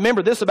may not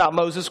remember this about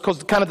Moses,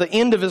 because kind of the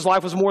end of his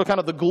life was more kind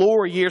of the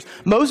glory years.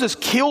 Moses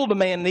killed a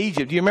man in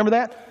Egypt. Do you remember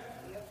that?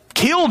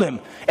 Killed him.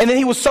 And then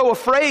he was so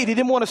afraid, he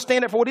didn't want to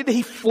stand up for what he did.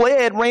 He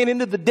fled, ran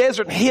into the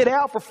desert, and hid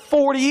out for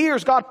 40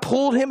 years. God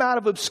pulled him out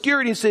of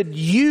obscurity and said,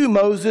 you,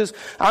 Moses,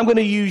 I'm going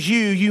to use you,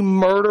 you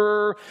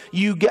murderer,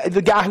 you,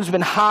 the guy who's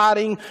been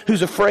hiding,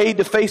 who's afraid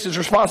to face his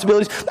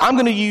responsibilities. I'm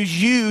going to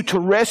use you to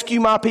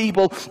rescue my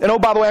people. And oh,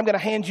 by the way, I'm going to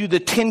hand you the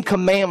 10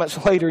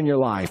 Commandments later in your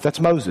life.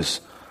 That's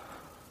Moses.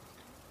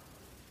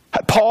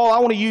 Paul, I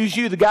want to use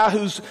you, the guy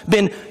who's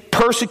been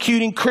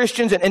persecuting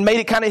Christians and made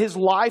it kind of his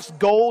life's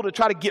goal to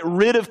try to get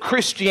rid of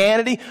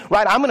Christianity.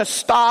 Right? I'm going to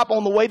stop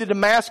on the way to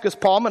Damascus,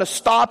 Paul. I'm going to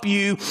stop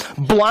you,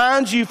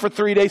 blind you for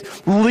 3 days,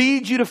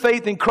 lead you to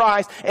faith in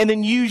Christ, and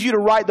then use you to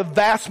write the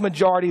vast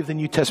majority of the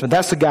New Testament.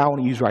 That's the guy I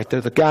want to use right there,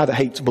 the guy that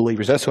hates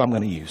believers. That's who I'm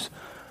going to use.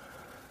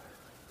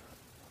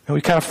 And we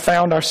kind of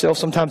found ourselves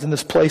sometimes in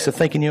this place of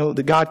thinking,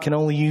 that God can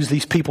only use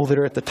these people that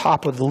are at the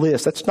top of the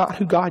list. That's not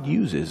who God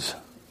uses.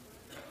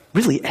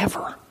 Really,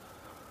 ever.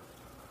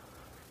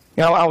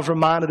 I was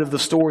reminded of the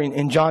story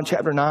in John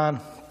chapter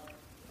 9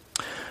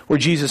 where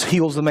Jesus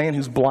heals the man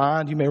who's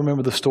blind. You may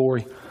remember the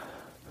story.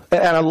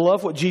 And I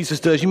love what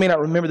Jesus does. You may not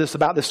remember this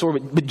about this story,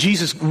 but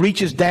Jesus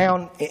reaches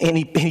down and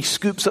he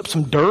scoops up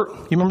some dirt.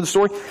 You remember the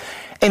story?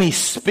 And he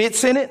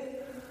spits in it.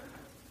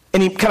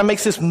 And he kind of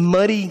makes this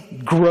muddy,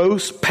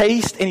 gross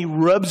paste, and he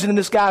rubs it in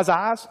this guy's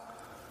eyes.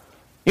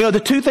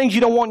 The two things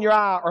you don't want in your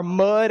eye are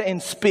mud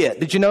and spit.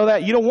 Did you know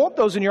that? You don't want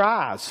those in your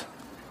eyes.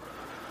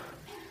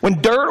 When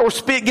dirt or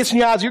spit gets in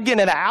your eyes, you're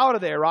getting it out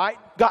of there, right?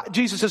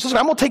 Jesus says, listen,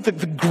 I'm going to take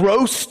the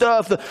gross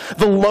stuff,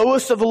 the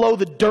lowest of the low,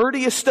 the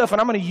dirtiest stuff, and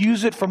I'm going to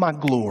use it for my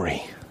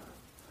glory.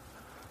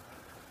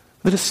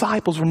 The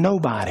disciples were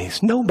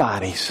nobodies.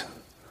 Nobodies.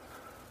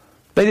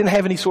 They didn't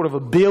have any sort of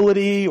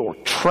ability or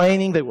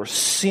training. They were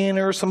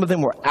sinners. Some of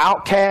them were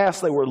outcasts.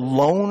 They were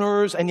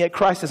loners. And yet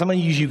Christ says, I'm going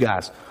to use you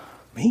guys.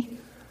 Me?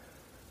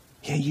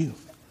 Yeah, you.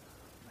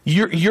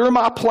 You're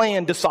my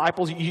plan,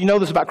 disciples. You know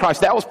this about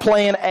Christ. That was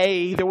plan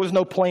A. There was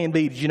no plan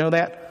B. Did you know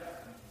that?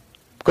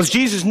 Because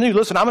Jesus knew,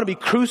 listen, I'm going to be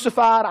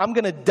crucified. I'm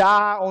going to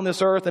die on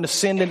this earth and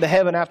ascend into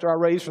heaven after I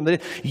raise from the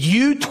dead.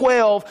 You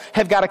 12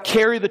 have got to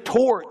carry the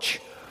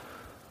torch.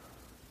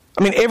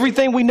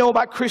 Everything we know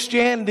about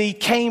Christianity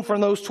came from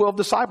those 12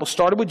 disciples.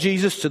 Started with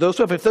Jesus to those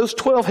 12. If those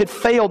 12 had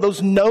failed,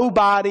 those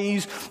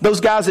nobodies,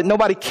 those guys that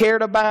nobody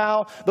cared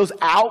about, those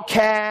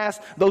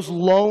outcasts, those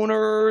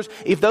loners,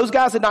 if those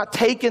guys had not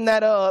taken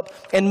that up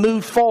and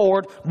moved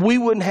forward, we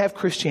wouldn't have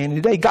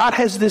Christianity today. God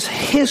has this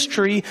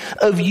history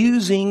of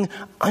using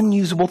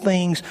unusable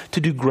things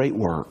to do great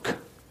work.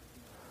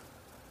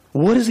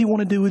 What does He want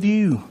to do with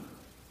you?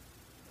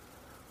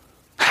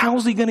 How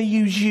is He going to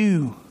use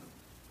you?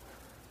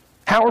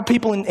 How are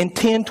people in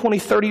 10, 20,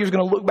 30 years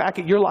going to look back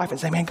at your life and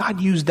say, man, God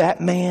used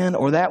that man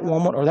or that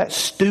woman or that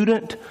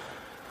student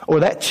or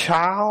that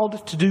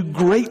child to do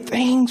great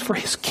things for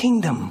His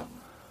kingdom?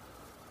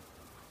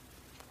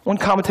 One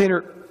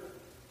commentator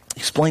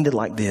explained it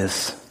like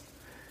this.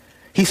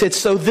 He said,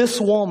 so this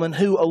woman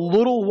who a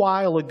little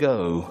while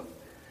ago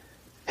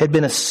had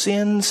been a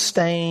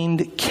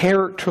sin-stained,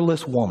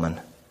 characterless woman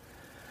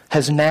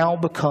has now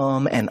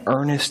become an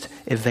earnest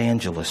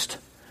evangelist.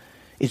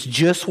 It's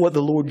just what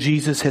the Lord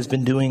Jesus has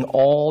been doing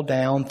all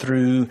down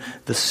through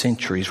the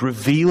centuries,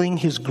 revealing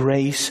His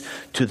grace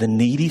to the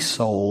needy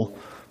soul.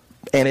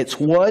 And it's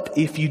what,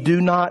 if you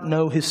do not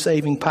know His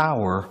saving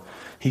power,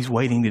 He's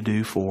waiting to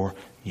do for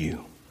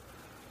you.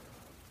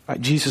 Right,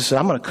 Jesus said,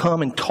 I'm going to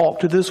come and talk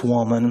to this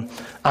woman.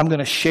 I'm going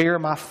to share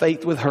my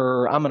faith with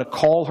her. I'm going to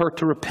call her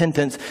to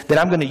repentance. Then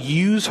I'm going to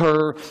use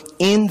her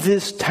in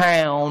this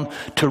town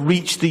to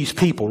reach these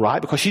people,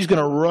 right? Because she's going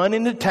to run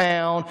into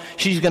town.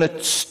 She's going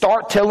to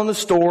start telling the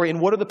story.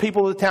 And what are the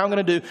people of the town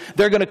going to do?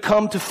 They're going to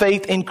come to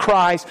faith in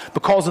Christ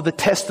because of the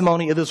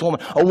testimony of this woman.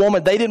 A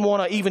woman they didn't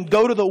want to even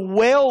go to the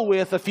well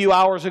with a few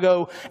hours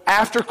ago.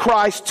 After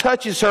Christ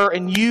touches her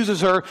and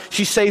uses her,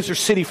 she saves her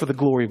city for the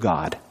glory of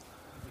God.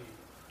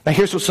 Now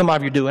here's what some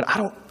of you are doing.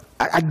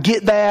 I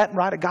get that,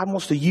 right? God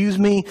wants to use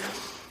me.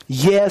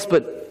 Yes,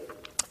 but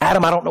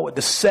Adam, I don't know what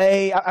to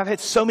say. I've had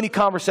so many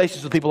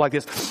conversations with people like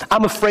this.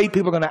 I'm afraid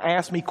people are going to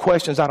ask me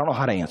questions I don't know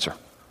how to answer.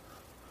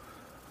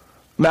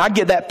 I mean, I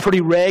get that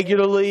pretty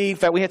regularly. In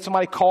fact, we had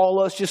somebody call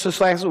us just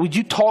this last week. Would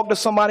you talk to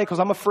somebody?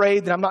 Because I'm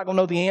afraid that I'm not going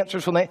to know the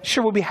answers from that.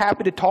 Sure, we'll be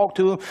happy to talk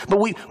to them. But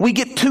we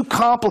get too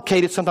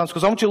complicated sometimes,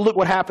 because I want you to look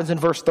what happens in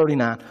verse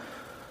 39.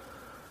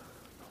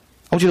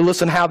 I want you to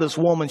listen to how this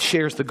woman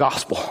shares the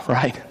gospel,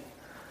 right?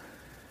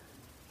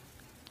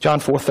 John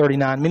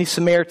 4:39. Many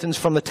Samaritans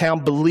from the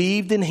town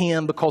believed in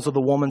Him because of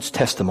the woman's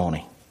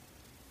testimony.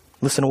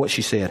 Listen to what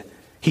she said.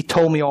 He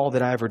told me all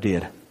that I ever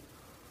did.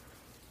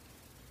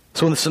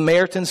 So when the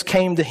Samaritans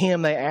came to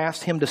Him, they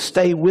asked Him to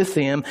stay with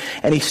them,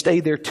 and He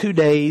stayed there 2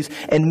 days.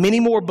 And many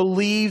more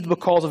believed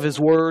because of His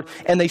word.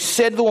 And they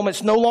said to the woman,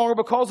 it's no longer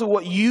because of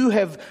what you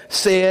have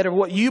said or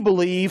what you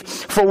believe,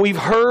 for we've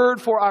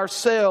heard for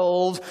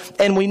ourselves,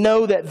 and we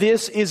know that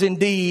this is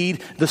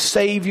indeed the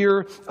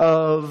Savior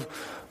of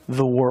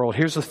the world.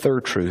 Here's the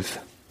third truth.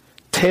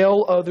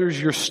 Tell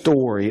others your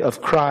story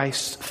of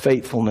Christ's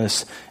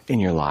faithfulness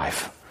in your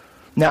life.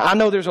 Now, I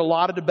know there's a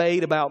lot of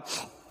debate about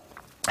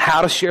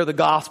how to share the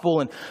gospel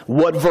and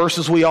what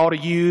verses we ought to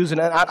use. And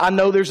I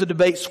know there's a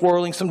debate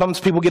swirling. Sometimes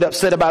people get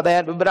upset about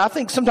that. But I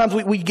think sometimes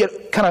we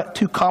get kind of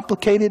too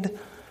complicated.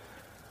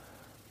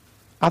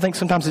 I think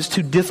sometimes it's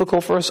too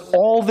difficult for us.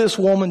 All this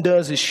woman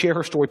does is share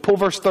her story. Pull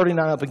verse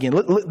 39 up again.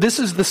 This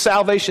is the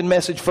salvation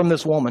message from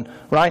this woman,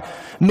 right?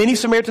 Many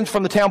Samaritans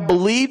from the town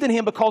believed in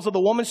Him because of the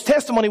woman's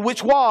testimony,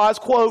 which was,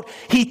 quote,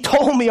 He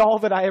told me all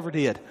that I ever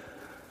did.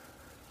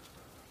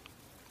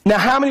 Now,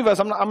 how many of us,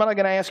 I'm not going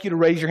to ask you to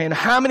raise your hand,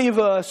 how many of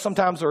us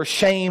sometimes are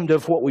ashamed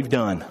of what we've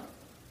done?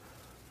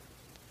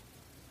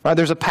 Right?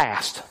 There's a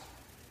past.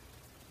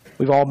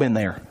 We've all been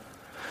there.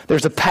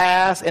 There's a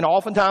past, and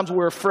oftentimes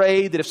we're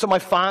afraid that if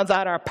somebody finds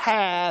out our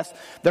past,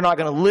 they're not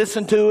going to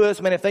listen to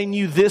us. Man, if they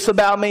knew this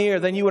about me or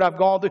they knew what I've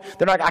gone through,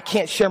 I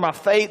can't share my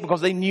faith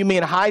because they knew me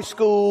in high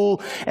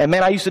school. And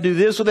man, I used to do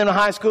this with them in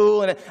high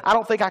school, and I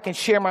don't think I can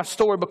share my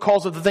story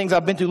because of the things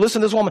I've been through. Listen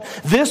to this woman.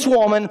 This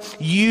woman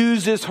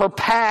uses her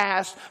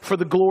past for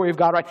the glory of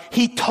God, right?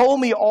 He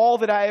told me all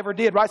that I ever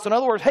did, right? So in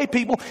other words, hey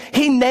people,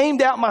 He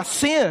named out my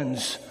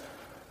sins.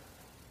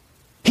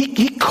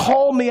 He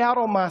called me out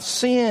on my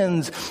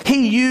sins.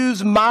 He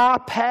used my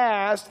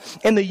past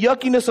and the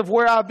yuckiness of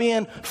where I've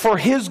been for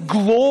His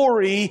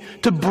glory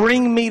to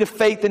bring me to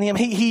faith in Him.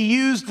 He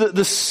used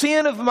the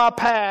sin of my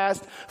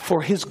past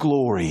for His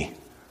glory.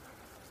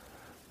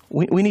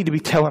 We need to be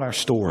telling our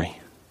story.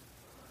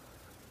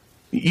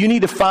 You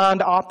need to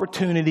find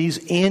opportunities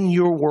in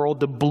your world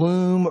to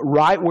bloom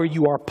right where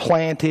you are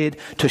planted,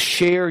 to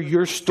share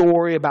your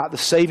story about the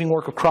saving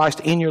work of Christ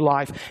in your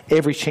life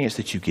every chance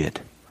that you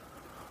get.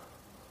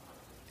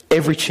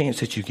 Every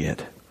chance that you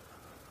get.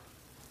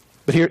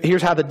 But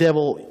here's how the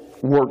devil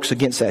works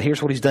against that.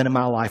 Here's what he's done in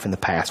my life in the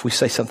past. We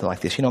say something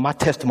like this. My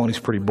testimony's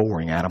pretty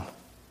boring, Adam.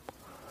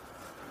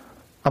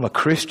 I'm a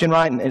Christian,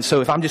 right? And so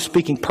if I'm just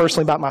speaking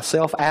personally about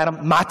myself,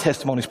 Adam, my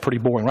testimony's pretty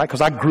boring, right?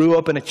 Because I grew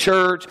up in a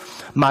church.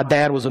 My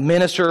dad was a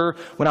minister.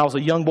 When I was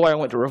a young boy, I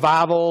went to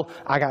revival.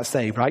 I got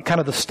saved, right? Kind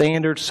of the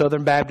standard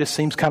Southern Baptist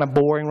seems kind of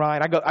boring,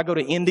 right? I go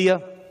to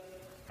India,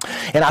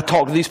 and I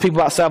talk to these people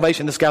about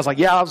salvation. This guy's like,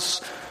 yeah, I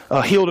was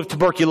healed of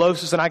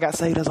tuberculosis, and I got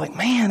saved. I was like,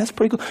 man, that's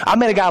pretty cool. I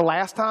met a guy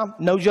last time,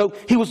 no joke.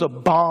 He was a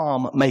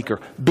bomb maker.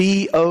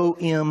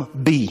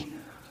 B-O-M-B.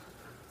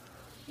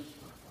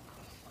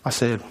 I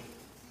said,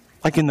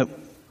 like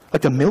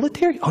the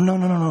military? Oh,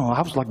 no.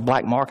 I was like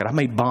black market. I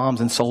made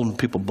bombs and sold them to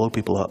people, blow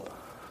people up.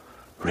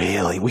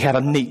 Really? We had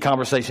a neat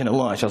conversation at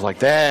lunch. I was like,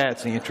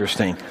 that's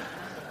interesting.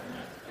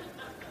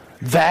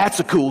 That's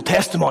a cool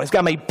testimony. This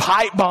guy made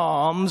pipe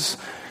bombs.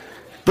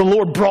 The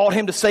Lord brought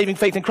him to saving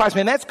faith in Christ.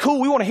 Man, that's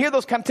cool. We want to hear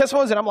those kind of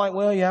testimonies. And I'm like,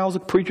 well, yeah, I was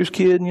a preacher's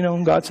kid,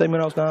 and God saved me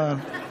when I was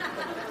 9.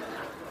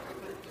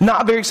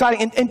 Not very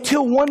exciting.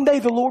 Until one day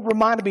the Lord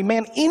reminded me,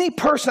 man, any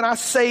person I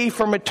save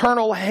from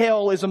eternal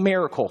hell is a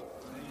miracle.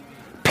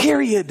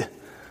 Period.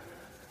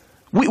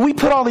 We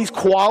put all these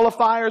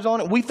qualifiers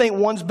on it. We think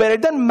one's better.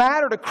 It doesn't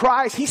matter to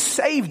Christ. He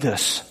saved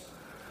us.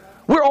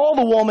 We're all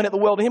the woman at the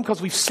well to Him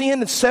because we've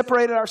sinned and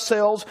separated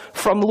ourselves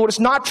from the Lord. It's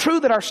not true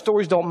that our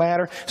stories don't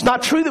matter. It's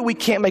not true that we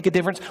can't make a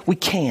difference. We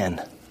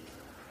can.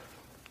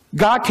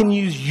 God can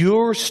use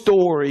your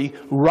story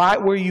right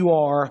where you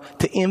are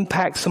to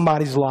impact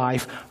somebody's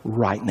life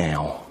right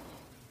now.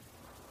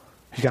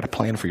 He's got a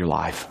plan for your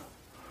life.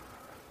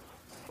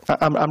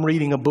 I'm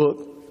reading a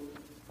book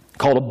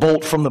called A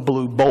Bolt from the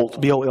Blue. Bolt,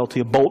 B-O-L-T,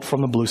 A Bolt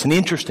from the Blue. It's an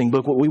interesting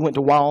book. We went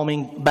to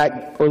Wyoming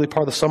back early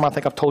part of the summer. I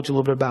think I've told you a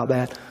little bit about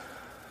that.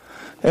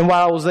 And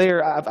while I was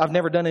there, I've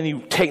never done any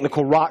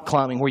technical rock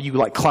climbing where you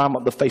like climb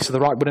up the face of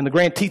the rock. But in the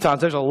Grand Tetons,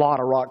 there's a lot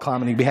of rock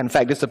climbing to be had. In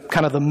fact, it's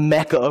kind of the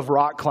mecca of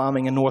rock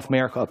climbing in North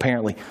America,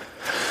 apparently.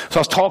 So I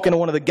was talking to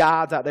one of the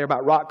guides out there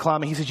about rock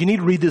climbing. He said, you need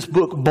to read this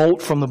book,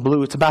 Bolt from the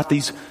Blue. It's about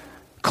these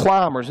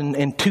climbers.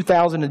 In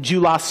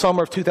July,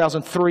 summer of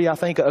 2003, I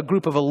think, a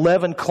group of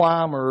 11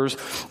 climbers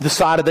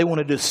decided they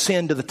wanted to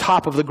ascend to the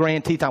top of the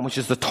Grand Teton, which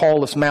is the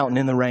tallest mountain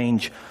in the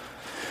range.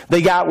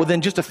 They got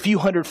within just a few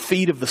hundred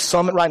feet of the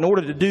summit. Right, in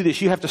order to do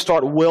this, you have to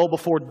start well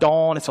before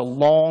dawn. It's a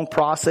long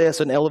process,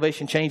 an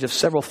elevation change of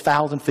several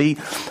thousand feet.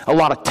 A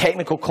lot of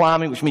technical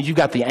climbing, which means you've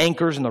got the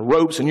anchors and the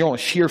ropes and you're on a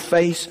sheer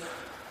face.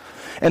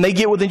 And they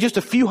get within just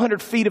a few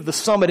hundred feet of the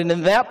summit. And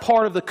in that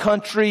part of the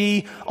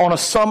country, on a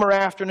summer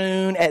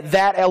afternoon, at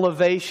that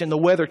elevation, the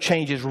weather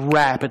changes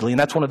rapidly. And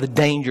that's one of the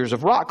dangers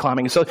of rock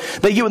climbing. And so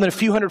they get within a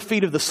few hundred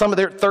feet of the summit.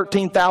 They're at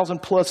 13,000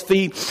 plus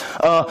feet.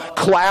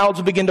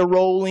 Clouds begin to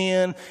roll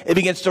in. It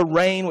begins to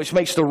rain, which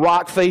makes the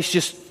rock face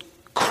just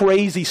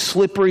crazy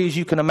slippery as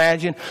you can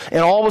imagine.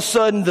 And all of a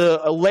sudden the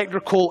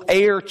electrical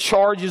air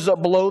charges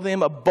up below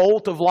them. A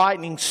bolt of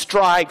lightning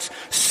strikes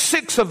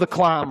 6 of the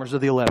climbers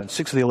of the 11.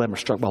 6 of the 11 are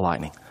struck by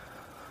lightning.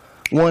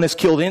 1 is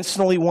killed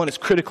instantly. 1 is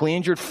critically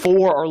injured.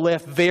 4 are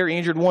left very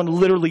injured. 1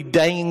 literally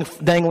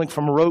dangling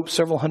from a rope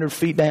several hundred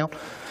feet down.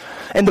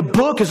 And the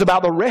book is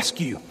about the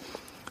rescue.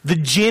 The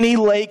Jenny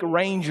Lake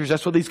Rangers,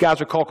 that's what these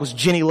guys are called, because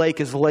Jenny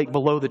Lake is the lake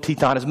below the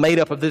Teton. It's made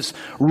up of this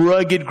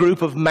rugged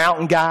group of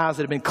mountain guys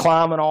that have been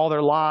climbing all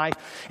their life.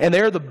 And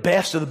they're the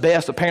best of the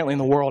best, apparently, in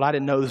the world. I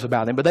didn't know this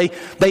about them. But they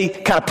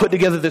kind of put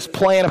together this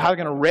plan of how they're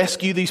going to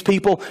rescue these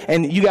people.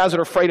 And you guys that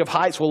are afraid of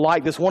heights will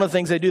like this. One of the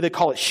things they do, they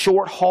call it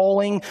short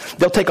hauling.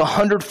 They'll take a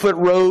 100-foot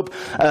rope,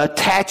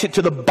 attach it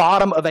to the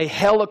bottom of a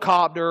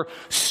helicopter,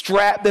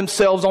 strap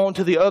themselves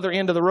onto the other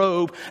end of the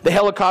rope. The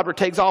helicopter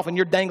takes off, and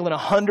you're dangling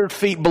 100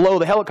 feet below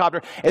the helicopter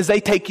as they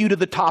take you to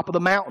the top of the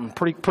mountain.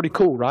 Pretty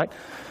cool, right?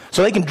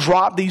 So they can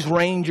drop these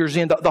rangers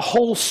in. The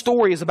whole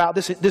story is about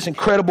this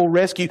incredible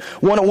rescue.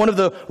 One of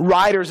the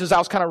writers, as I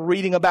was kind of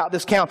reading about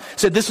this account,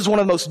 said this is one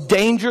of the most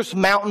dangerous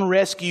mountain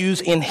rescues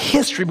in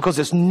history because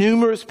there's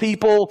numerous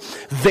people,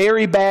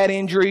 very bad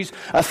injuries,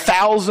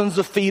 thousands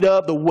of feet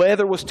up. The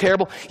weather was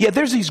terrible. Yet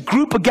there's these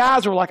group of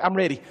guys who are like, I'm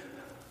ready.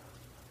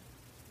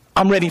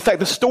 I'm ready. In fact,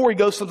 the story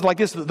goes something like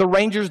this. The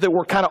Rangers that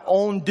were kind of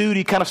on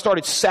duty kind of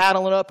started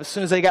saddling up as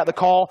soon as they got the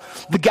call.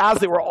 The guys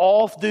that were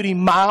off duty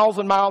miles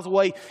and miles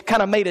away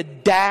kind of made a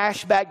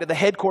dash back to the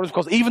headquarters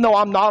because even though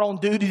I'm not on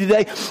duty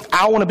today,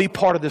 I want to be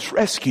part of this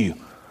rescue.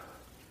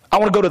 I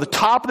want to go to the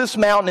top of this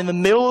mountain in the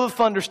middle of a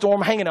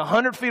thunderstorm, hanging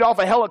 100 feet off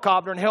a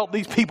helicopter and help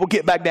these people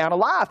get back down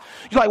alive.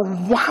 You're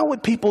like, why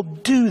would people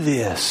do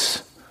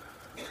this?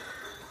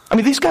 I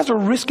mean, these guys are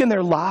risking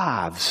their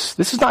lives.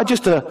 This is not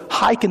just a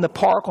hike in the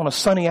park on a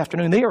sunny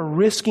afternoon. They are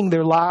risking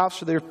their lives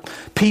for their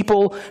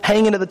people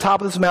hanging at the top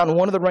of this mountain.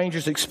 One of the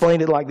rangers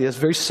explained it like this,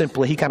 very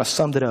simply. He kind of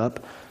summed it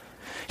up.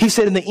 He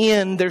said, in the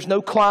end, there's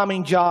no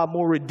climbing job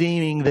more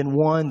redeeming than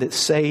one that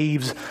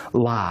saves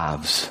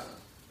lives.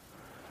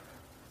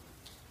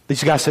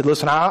 These guys said,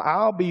 listen,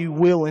 I'll be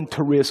willing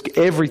to risk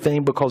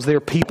everything because there are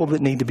people that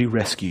need to be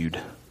rescued.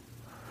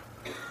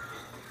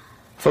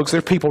 Folks, there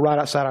are people right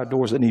outside our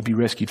doors that need to be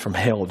rescued from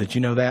hell. Did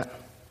you know that?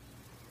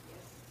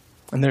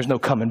 And there's no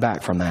coming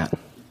back from that.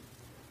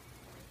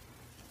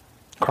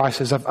 Christ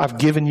says, I've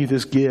given you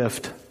this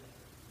gift.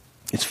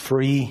 It's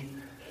free.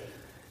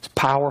 It's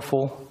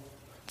powerful.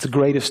 It's the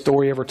greatest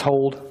story ever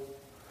told.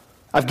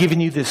 I've given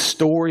you this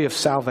story of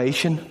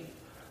salvation.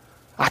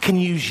 I can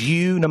use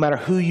you, no matter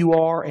who you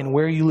are and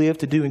where you live,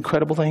 to do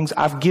incredible things.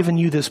 I've given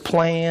you this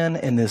plan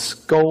and this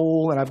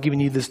goal, and I've given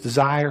you this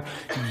desire.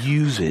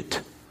 Use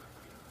it.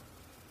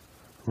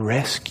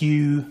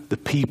 Rescue the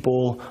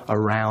people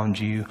around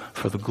you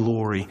for the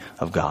glory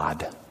of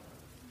God.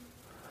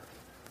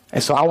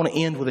 And so I want to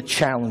end with a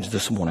challenge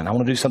this morning. I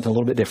want to do something a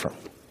little bit different.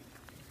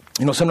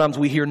 You know, sometimes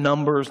we hear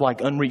numbers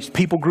like unreached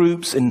people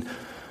groups and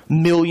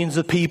millions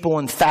of people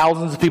and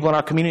thousands of people in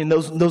our community, and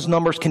those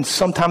numbers can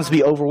sometimes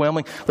be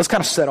overwhelming. Let's kind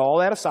of set all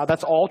that aside.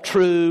 That's all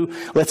true.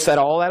 Let's set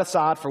all that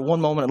aside for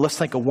one moment and let's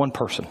think of one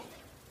person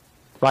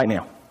right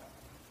now.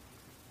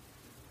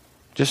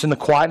 Just in the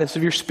quietness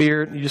of your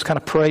spirit, you just kind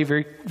of pray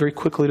very, very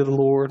quickly to the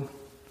Lord.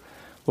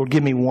 Lord,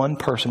 give me one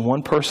person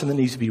that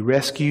needs to be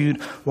rescued,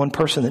 one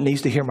person that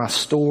needs to hear my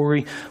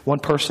story, one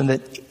person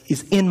that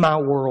is in my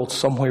world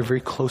somewhere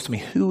very close to me.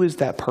 Who is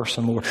that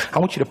person, Lord? I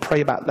want you to pray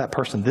about that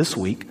person this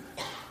week.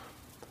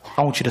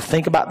 I want you to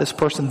think about this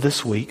person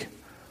this week.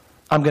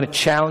 I'm going to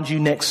challenge you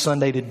next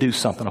Sunday to do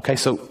something, okay?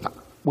 So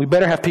we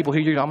better have people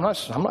here. I'm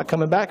not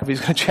coming back if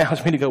he's going to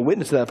challenge me to go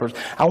witness to that person.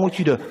 I want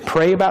you to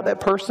pray about that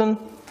person.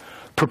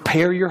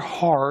 Prepare your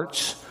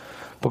hearts,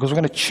 because we're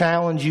going to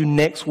challenge you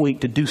next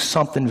week to do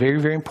something very,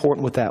 very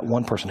important with that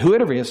one person.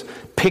 Whoever it is,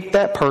 pick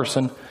that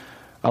person.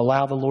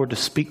 Allow the Lord to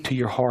speak to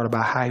your heart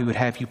about how He would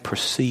have you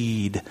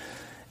proceed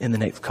in the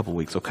next couple of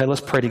weeks. Okay,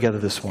 let's pray together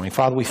this morning.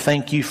 Father, we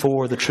thank you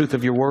for the truth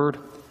of your word.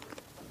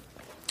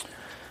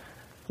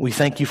 We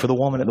thank you for the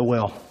woman at the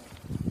well.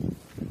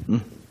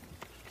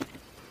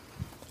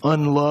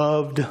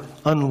 Unloved,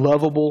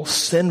 unlovable,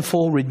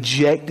 sinful,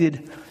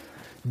 rejected,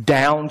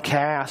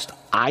 downcast,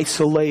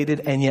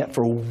 isolated, and yet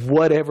for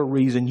whatever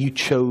reason you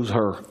chose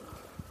her.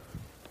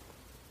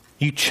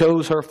 You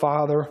chose her,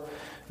 Father.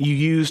 You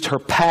used her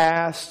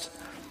past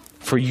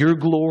for your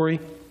glory.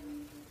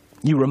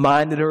 You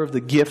reminded her of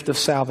the gift of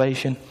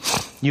salvation.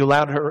 You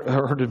allowed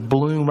her to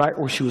bloom right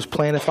where she was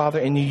planted, Father,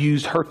 and you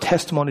used her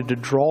testimony to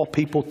draw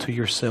people to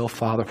yourself,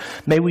 Father.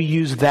 May we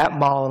use that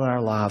model in our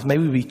lives. May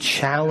we be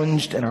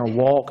challenged in our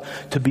walk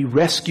to be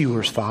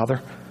rescuers,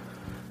 Father,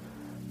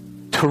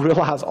 to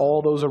realize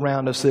all those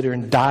around us that are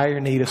in dire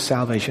need of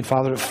salvation.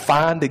 Father, to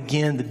find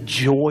again the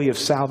joy of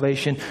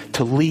salvation,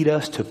 to lead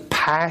us to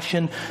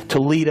passion, to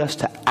lead us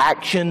to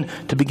action,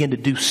 to begin to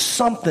do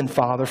something,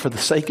 Father, for the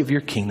sake of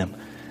your kingdom.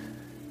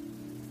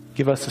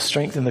 Give us the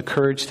strength and the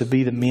courage to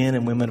be the men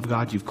and women of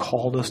God you've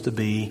called us to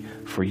be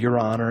for your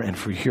honor and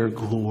for your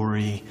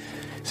glory.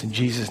 It's in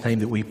Jesus' name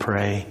that we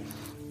pray.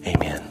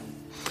 Amen.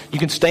 You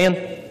can stand.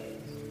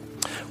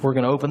 We're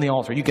going to open the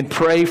altar. You can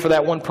pray for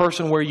that one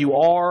person where you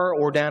are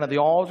or down at the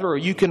altar, or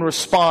you can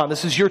respond.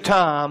 This is your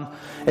time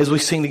as we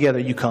sing together.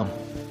 You come.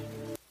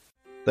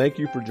 Thank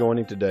you for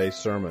joining today's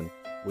sermon.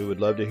 We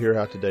would love to hear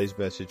how today's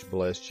message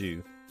blessed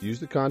you. Use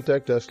the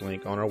Contact Us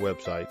link on our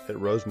website at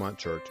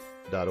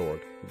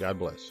rosemontchurch.org. God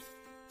bless.